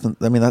 nothing.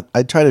 I mean,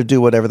 I'd try to do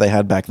whatever they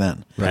had back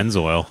then. Ben's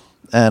oil.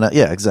 And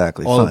yeah,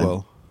 exactly. Olive fine.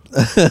 oil.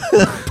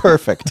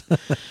 Perfect.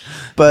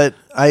 But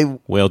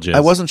Whale jizz. I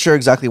wasn't sure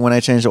exactly when I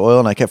changed the oil,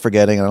 and I kept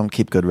forgetting. I don't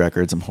keep good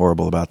records. I'm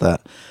horrible about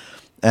that.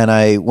 And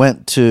I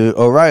went to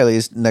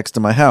O'Reilly's next to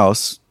my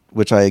house,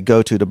 which I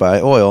go to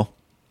buy oil.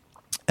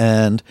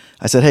 And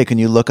I said, hey, can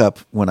you look up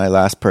when I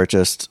last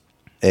purchased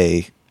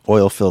a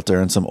oil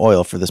filter and some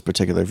oil for this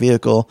particular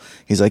vehicle?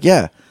 He's like,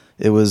 yeah,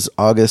 it was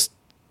August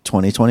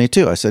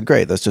 2022. I said,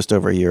 great. That's just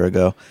over a year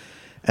ago.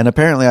 And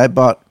apparently I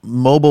bought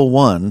Mobil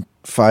 1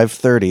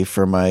 530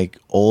 for my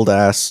old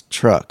ass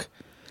truck.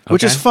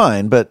 which is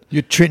fine. But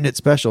You're treating it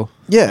special.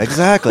 yeah,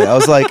 exactly. I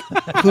was like,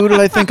 who did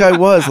I think I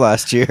was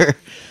last year?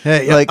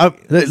 Hey, Like-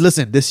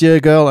 listen, this year,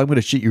 girl, I'm going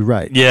to treat you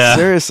right. Yeah.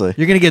 Seriously.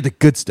 You're going to get the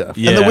good stuff.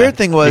 Yeah. And the weird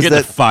thing was you get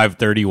that- the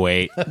 530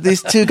 weight.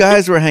 These two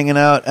guys were hanging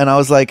out, and I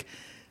was like,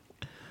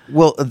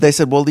 well, they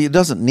said, well, it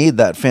doesn't need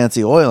that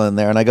fancy oil in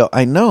there. And I go,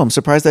 I know. I'm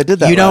surprised I did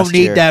that You don't last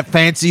need year. that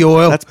fancy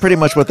oil. That's pretty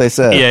much what they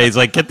said. Yeah, he's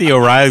like, get the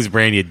O'Reilly's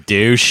brand, you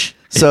douche.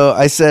 So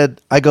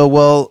I go,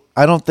 well,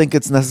 I don't think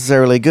it's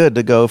necessarily good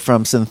to go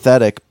from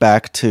synthetic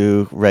back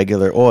to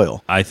regular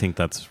oil. I think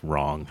that's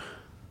wrong.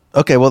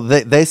 Okay, well,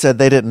 they said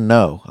they didn't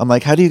know. I'm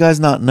like, how do you guys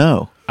not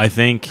know? I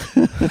think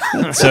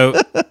so.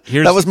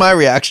 Here's That was my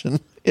reaction.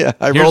 Yeah,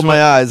 I Here's rolled my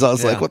what- eyes. I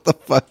was Yeah. like, what the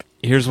fuck?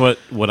 here's what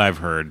I've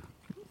heard.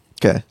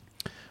 Okay.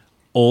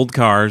 Old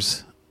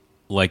cars,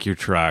 like your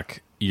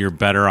truck, you're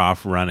better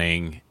off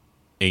running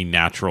a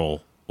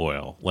natural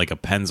oil, like a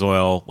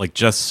Pennzoil, like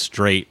just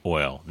straight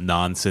oil,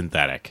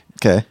 non-synthetic.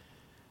 Okay.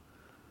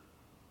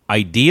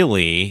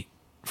 Ideally,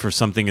 for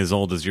something as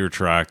old as your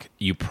truck,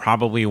 you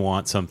probably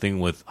want something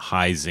with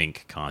high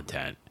zinc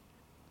content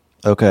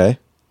Okay.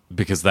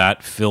 because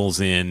that fills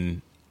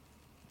in.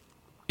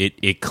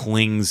 It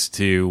clings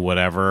to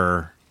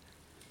whatever,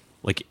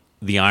 like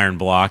the iron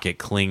block. It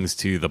clings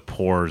to the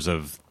pores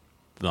of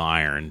the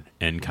iron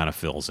and kind of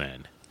fills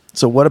in.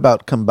 So what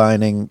about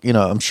combining,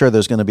 I'm sure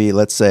there's going to be,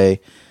 let's say,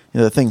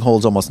 the thing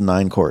holds almost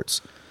 9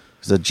 quarts.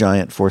 It's a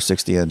giant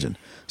 460 engine.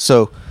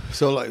 So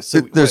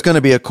there's going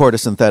to be a quart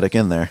of synthetic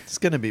in there. It's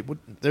going to be.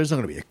 There's not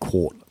going to be a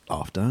quart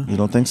after. You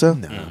don't think so?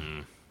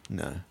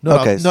 No.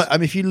 Okay. I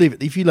mean,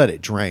 if you let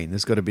it drain,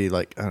 there's got to be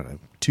like, I don't know,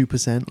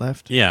 2%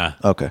 left. Yeah.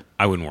 Okay.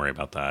 I wouldn't worry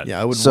about that. Yeah,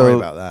 I wouldn't So- worry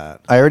about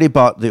that. I already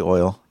bought the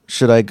oil.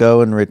 Should I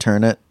go and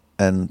return it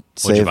and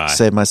What'd you buy?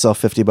 save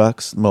myself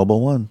 $50?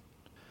 Mobile One.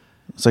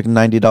 It's like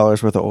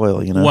 $90 worth of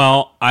oil,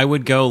 Well, I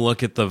would go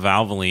look at the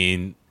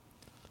Valvoline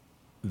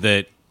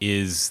that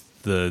is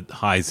the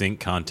high zinc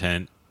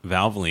content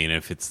Valvoline.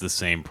 If it's the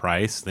same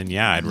price, then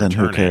yeah, I'd Then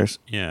return who cares?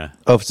 it. Yeah.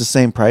 Oh, if it's the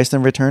same price,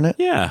 then return it?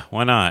 Yeah,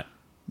 why not?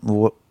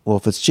 Well,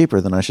 if it's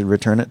cheaper, then I should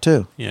return it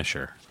too. Yeah,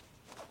 sure.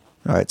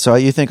 All right. So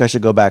you think I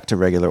should go back to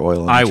regular oil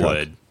in the I truck?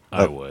 would.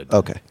 I would.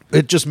 Okay.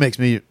 It just makes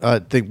me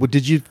think. Well,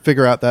 did you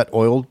figure out that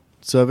oil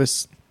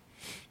service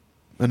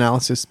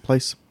analysis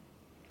place?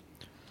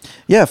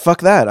 Yeah,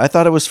 fuck that. I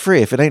thought it was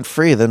free. If it ain't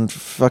free, then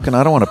fucking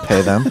I don't want to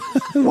pay them.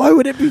 Why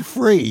would it be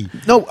free?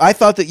 No, I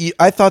thought that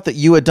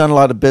you had done a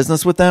lot of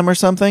business with them or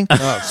something.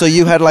 So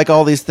you had like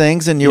all these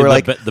things, and you Yeah, were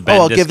the like, the Ben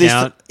 "Oh, I'll give these."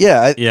 discount?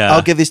 Yeah.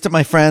 I'll give these to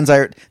my friends.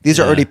 These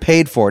are Yeah. already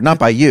paid for, not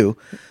by you,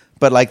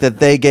 but like that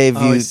they gave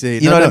Oh, you. I see.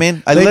 You No, know what no. I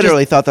mean? I They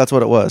literally thought that's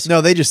what it was.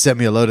 No, they just sent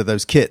me a load of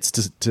those kits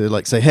to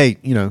like say, hey,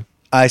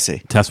 I see.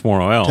 Test more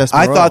oil. Test-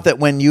 I More thought oil. that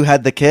when you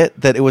had the kit,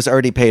 that it was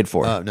already paid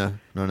for. no.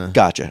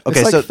 Gotcha.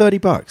 Okay, it's like so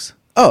 $30.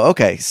 oh,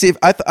 okay. See, if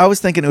I was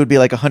thinking it would be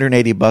like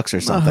 $180 or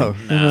something.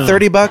 No.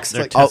 $30.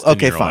 They're Oh, testing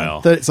okay, your fine.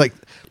 oil. It's like,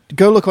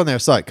 go look on their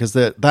site because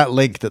that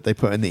link that they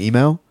put in the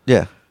email.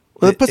 Yeah.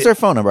 Well, it puts It- their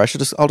phone number.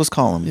 I'll just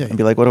call them Yeah, and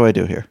be like, "What do I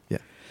do here?" Yeah.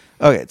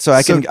 Okay, so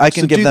I can So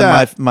give do them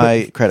that,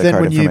 my but credit then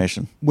card when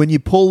information. When you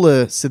pull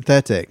the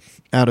synthetic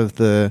out of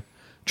the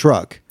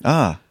truck,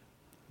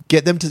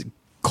 get them to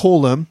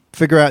call them,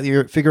 figure out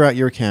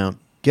your account,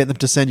 get them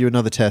to send you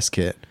another test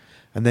kit,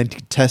 and then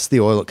test the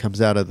oil that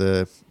comes out of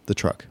the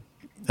truck.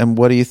 And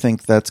what do you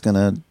think that's going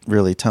to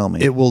really tell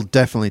me? It will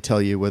definitely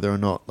tell you whether or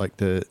not like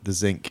the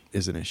zinc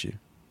is an issue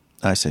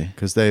I see.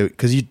 because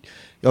you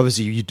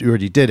obviously you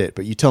already did it,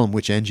 but you tell them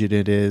which engine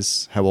it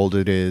is, how old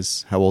it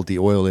is, how old the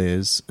oil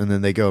is, and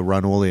then they go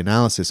run all the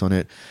analysis on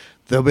it.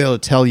 They'll be able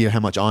to tell you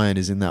how much iron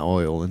is in that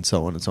oil and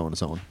so on and so on and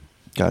so on.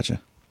 Gotcha.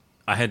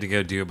 I had to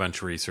go do a bunch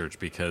of research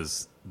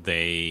because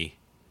they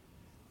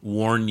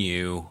warn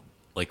you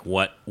like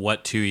what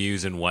to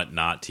use and what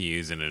not to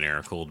use in an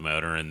air-cooled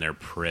motor, and they're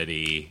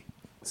pretty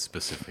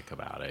specific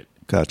about it.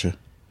 Gotcha.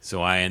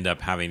 So I end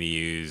up having to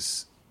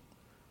use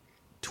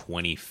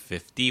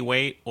 2050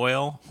 weight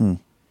oil, and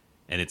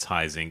it's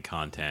high zinc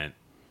content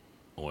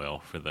oil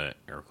for the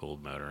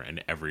air-cooled motor,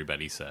 and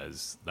everybody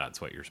says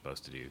that's what you're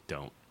supposed to do.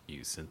 Don't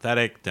use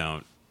synthetic.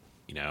 Don't,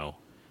 they're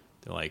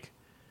like,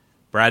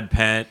 Brad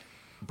Penn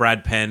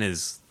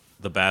is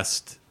the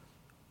best,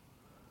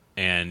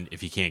 and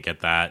if you can't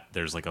get that,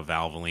 there's like a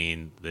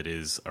Valvoline that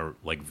is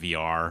like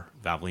Valvoline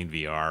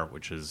VR,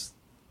 which is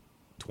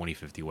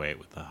 2050 weight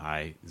with the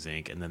high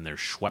zinc, and then there's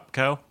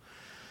Schweppco.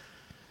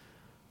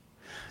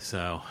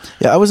 So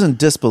Yeah, I was in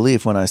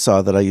disbelief when I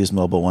saw that I used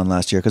Mobile One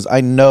last year because I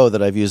know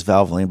that I've used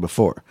Valvoline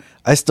before.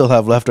 I still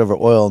have leftover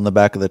oil in the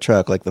back of the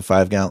truck, like the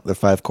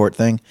 5 quart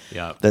thing.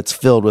 Yeah. That's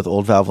filled with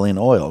old Valvoline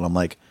oil, and I'm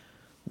like,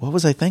 what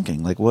was I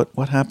thinking? Like, what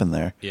happened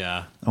there?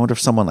 yeah, I wonder if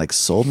someone like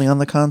sold me on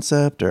the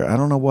concept, or I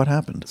don't know what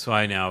happened. so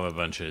I now have a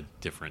bunch of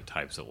different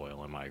types of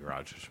oil in my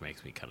garage, which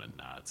makes me kind of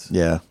nuts.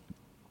 Yeah.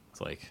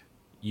 It's like,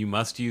 you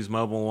must use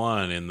Mobile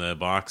One in the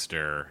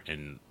Boxster,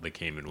 and the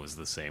Cayman was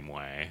the same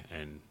way.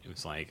 And it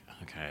was like,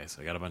 okay,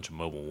 so I got a bunch of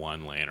Mobile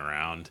One laying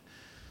around.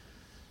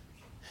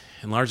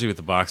 and largely with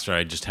the Boxster,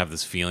 I just have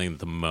this feeling that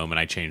the moment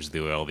I change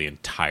the oil, the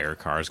entire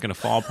car is going to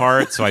fall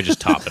apart. So I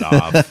just top it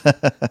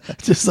off.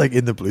 Just like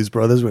in the Blues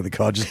Brothers where the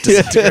car just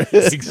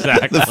disintegrates.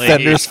 Exactly. The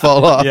fenders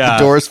fall off. Yeah.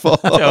 The doors fall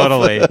off.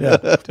 Totally.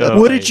 Totally.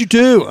 What did you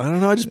do? I don't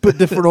know. I just put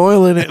different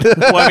oil in it.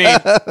 Well, I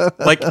mean,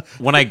 like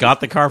when I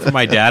got the car from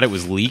my dad, it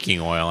was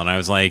leaking oil, and I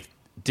was like,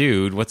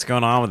 "Dude, what's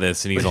going on with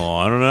this?" And he's all,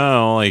 "I don't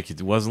know. Like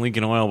it wasn't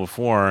leaking oil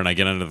before." And I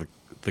get into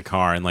the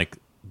car, and like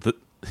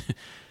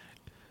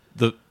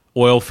the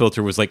oil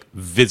filter was like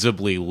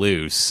visibly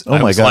loose. Oh I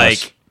my was gosh.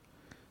 like,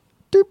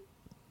 Doop.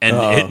 And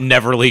it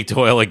never leaked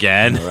oil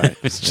again. Right.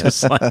 It's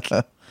just like,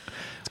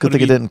 It's good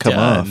thing it didn't come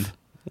off.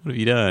 What have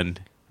you done?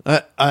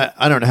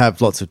 I don't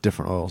have lots of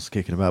different oils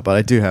kicking about, but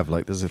I do have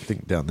like there's a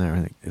thing down there. I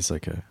think it's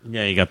like a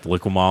Yeah, you got the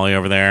liquid molly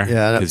over there.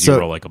 Yeah, because so- you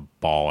roll like a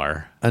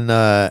baller.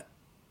 and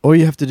all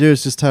you have to do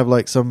is just have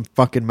like some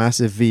fucking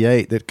massive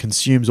V8 that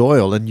consumes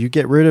oil, and you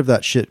get rid of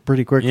that shit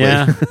pretty quickly.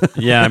 Yeah,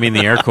 yeah. I mean,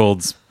 the air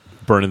cool's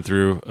burning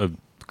through a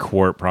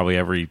quart probably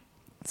every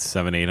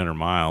 700-800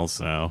 miles.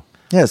 So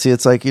Yeah, see,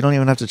 it's like you don't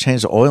even have to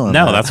change the oil in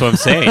no, that. that's what I'm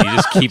saying. You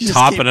just keep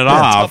topping it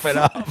off.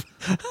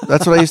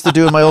 That's what I used to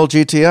do in my old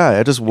GTI.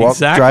 I just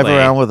Exactly. drive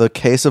around with a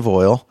case of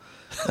oil,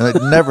 and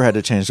I never had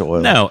to change the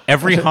oil. No,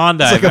 every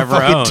Honda It's like I've a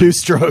ever fucking owned.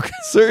 two-stroke.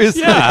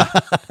 Seriously. Yeah,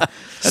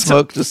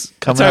 Smoke just that's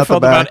coming how I out the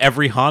felt back. about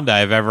every Honda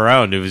I've ever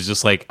owned. It was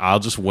just like I'll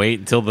just wait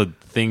until the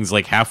thing's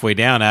like halfway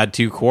down, add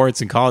 2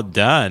 quarts, and call it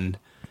done.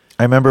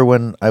 I remember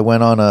when I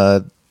went on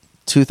a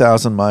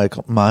 2,000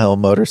 mile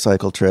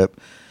motorcycle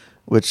trip,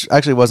 which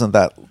actually wasn't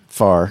that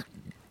far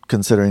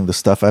considering the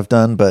stuff I've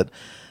done, but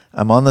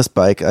I'm on this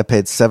bike. I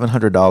paid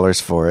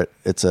 $700 for it.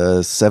 It's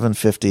a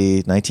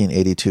 750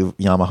 1982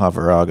 Yamaha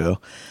Virago,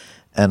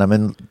 and I'm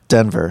in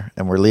Denver,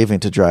 and we're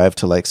leaving to drive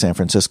to like San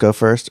Francisco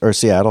first, or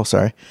Seattle,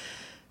 sorry.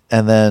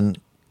 And then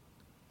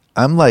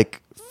I'm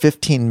like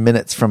 15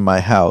 minutes from my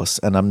house,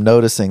 and I'm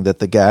noticing that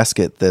the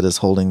gasket that is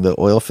holding the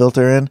oil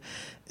filter in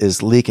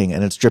is leaking,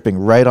 and it's dripping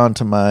right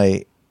onto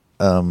my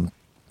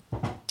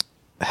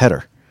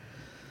header.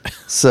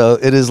 So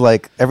it is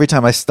like every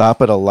time I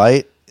stop at a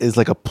light is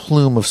like a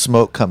plume of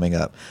smoke coming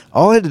up.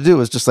 All I had to do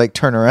was just like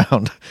turn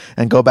around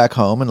and go back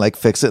home and like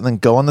fix it and then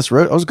go on this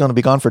road. I was going to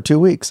be gone for 2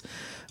 weeks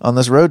on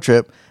this road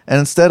trip. And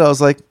instead I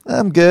was like,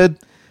 I'm good.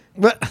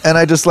 And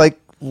I just like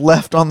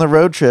left on the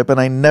road trip and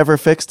I never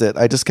fixed it.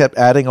 I just kept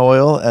adding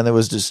oil and it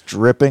was just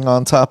dripping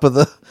on top of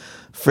the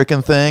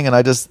freaking thing. And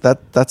I just,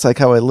 that's like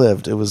how I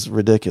lived. It was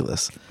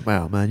ridiculous.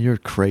 Wow, man, you're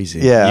crazy.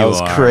 Yeah, I You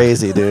was are.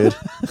 crazy, dude.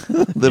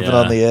 Living Yeah.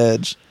 on the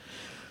edge.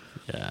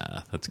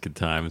 Yeah, that's good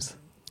times.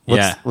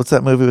 What's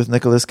that movie with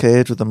Nicolas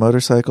Cage with the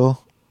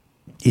motorcycle?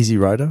 Easy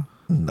Rider.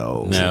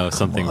 No, No, come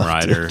something on,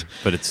 Rider, dude.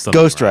 but it's something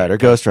Ghost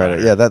Rider.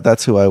 Yeah,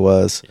 that's who I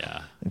was.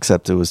 Yeah.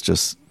 Except it was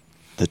just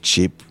the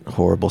cheap,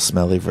 horrible,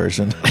 smelly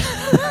version.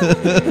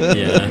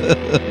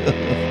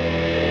 Yeah.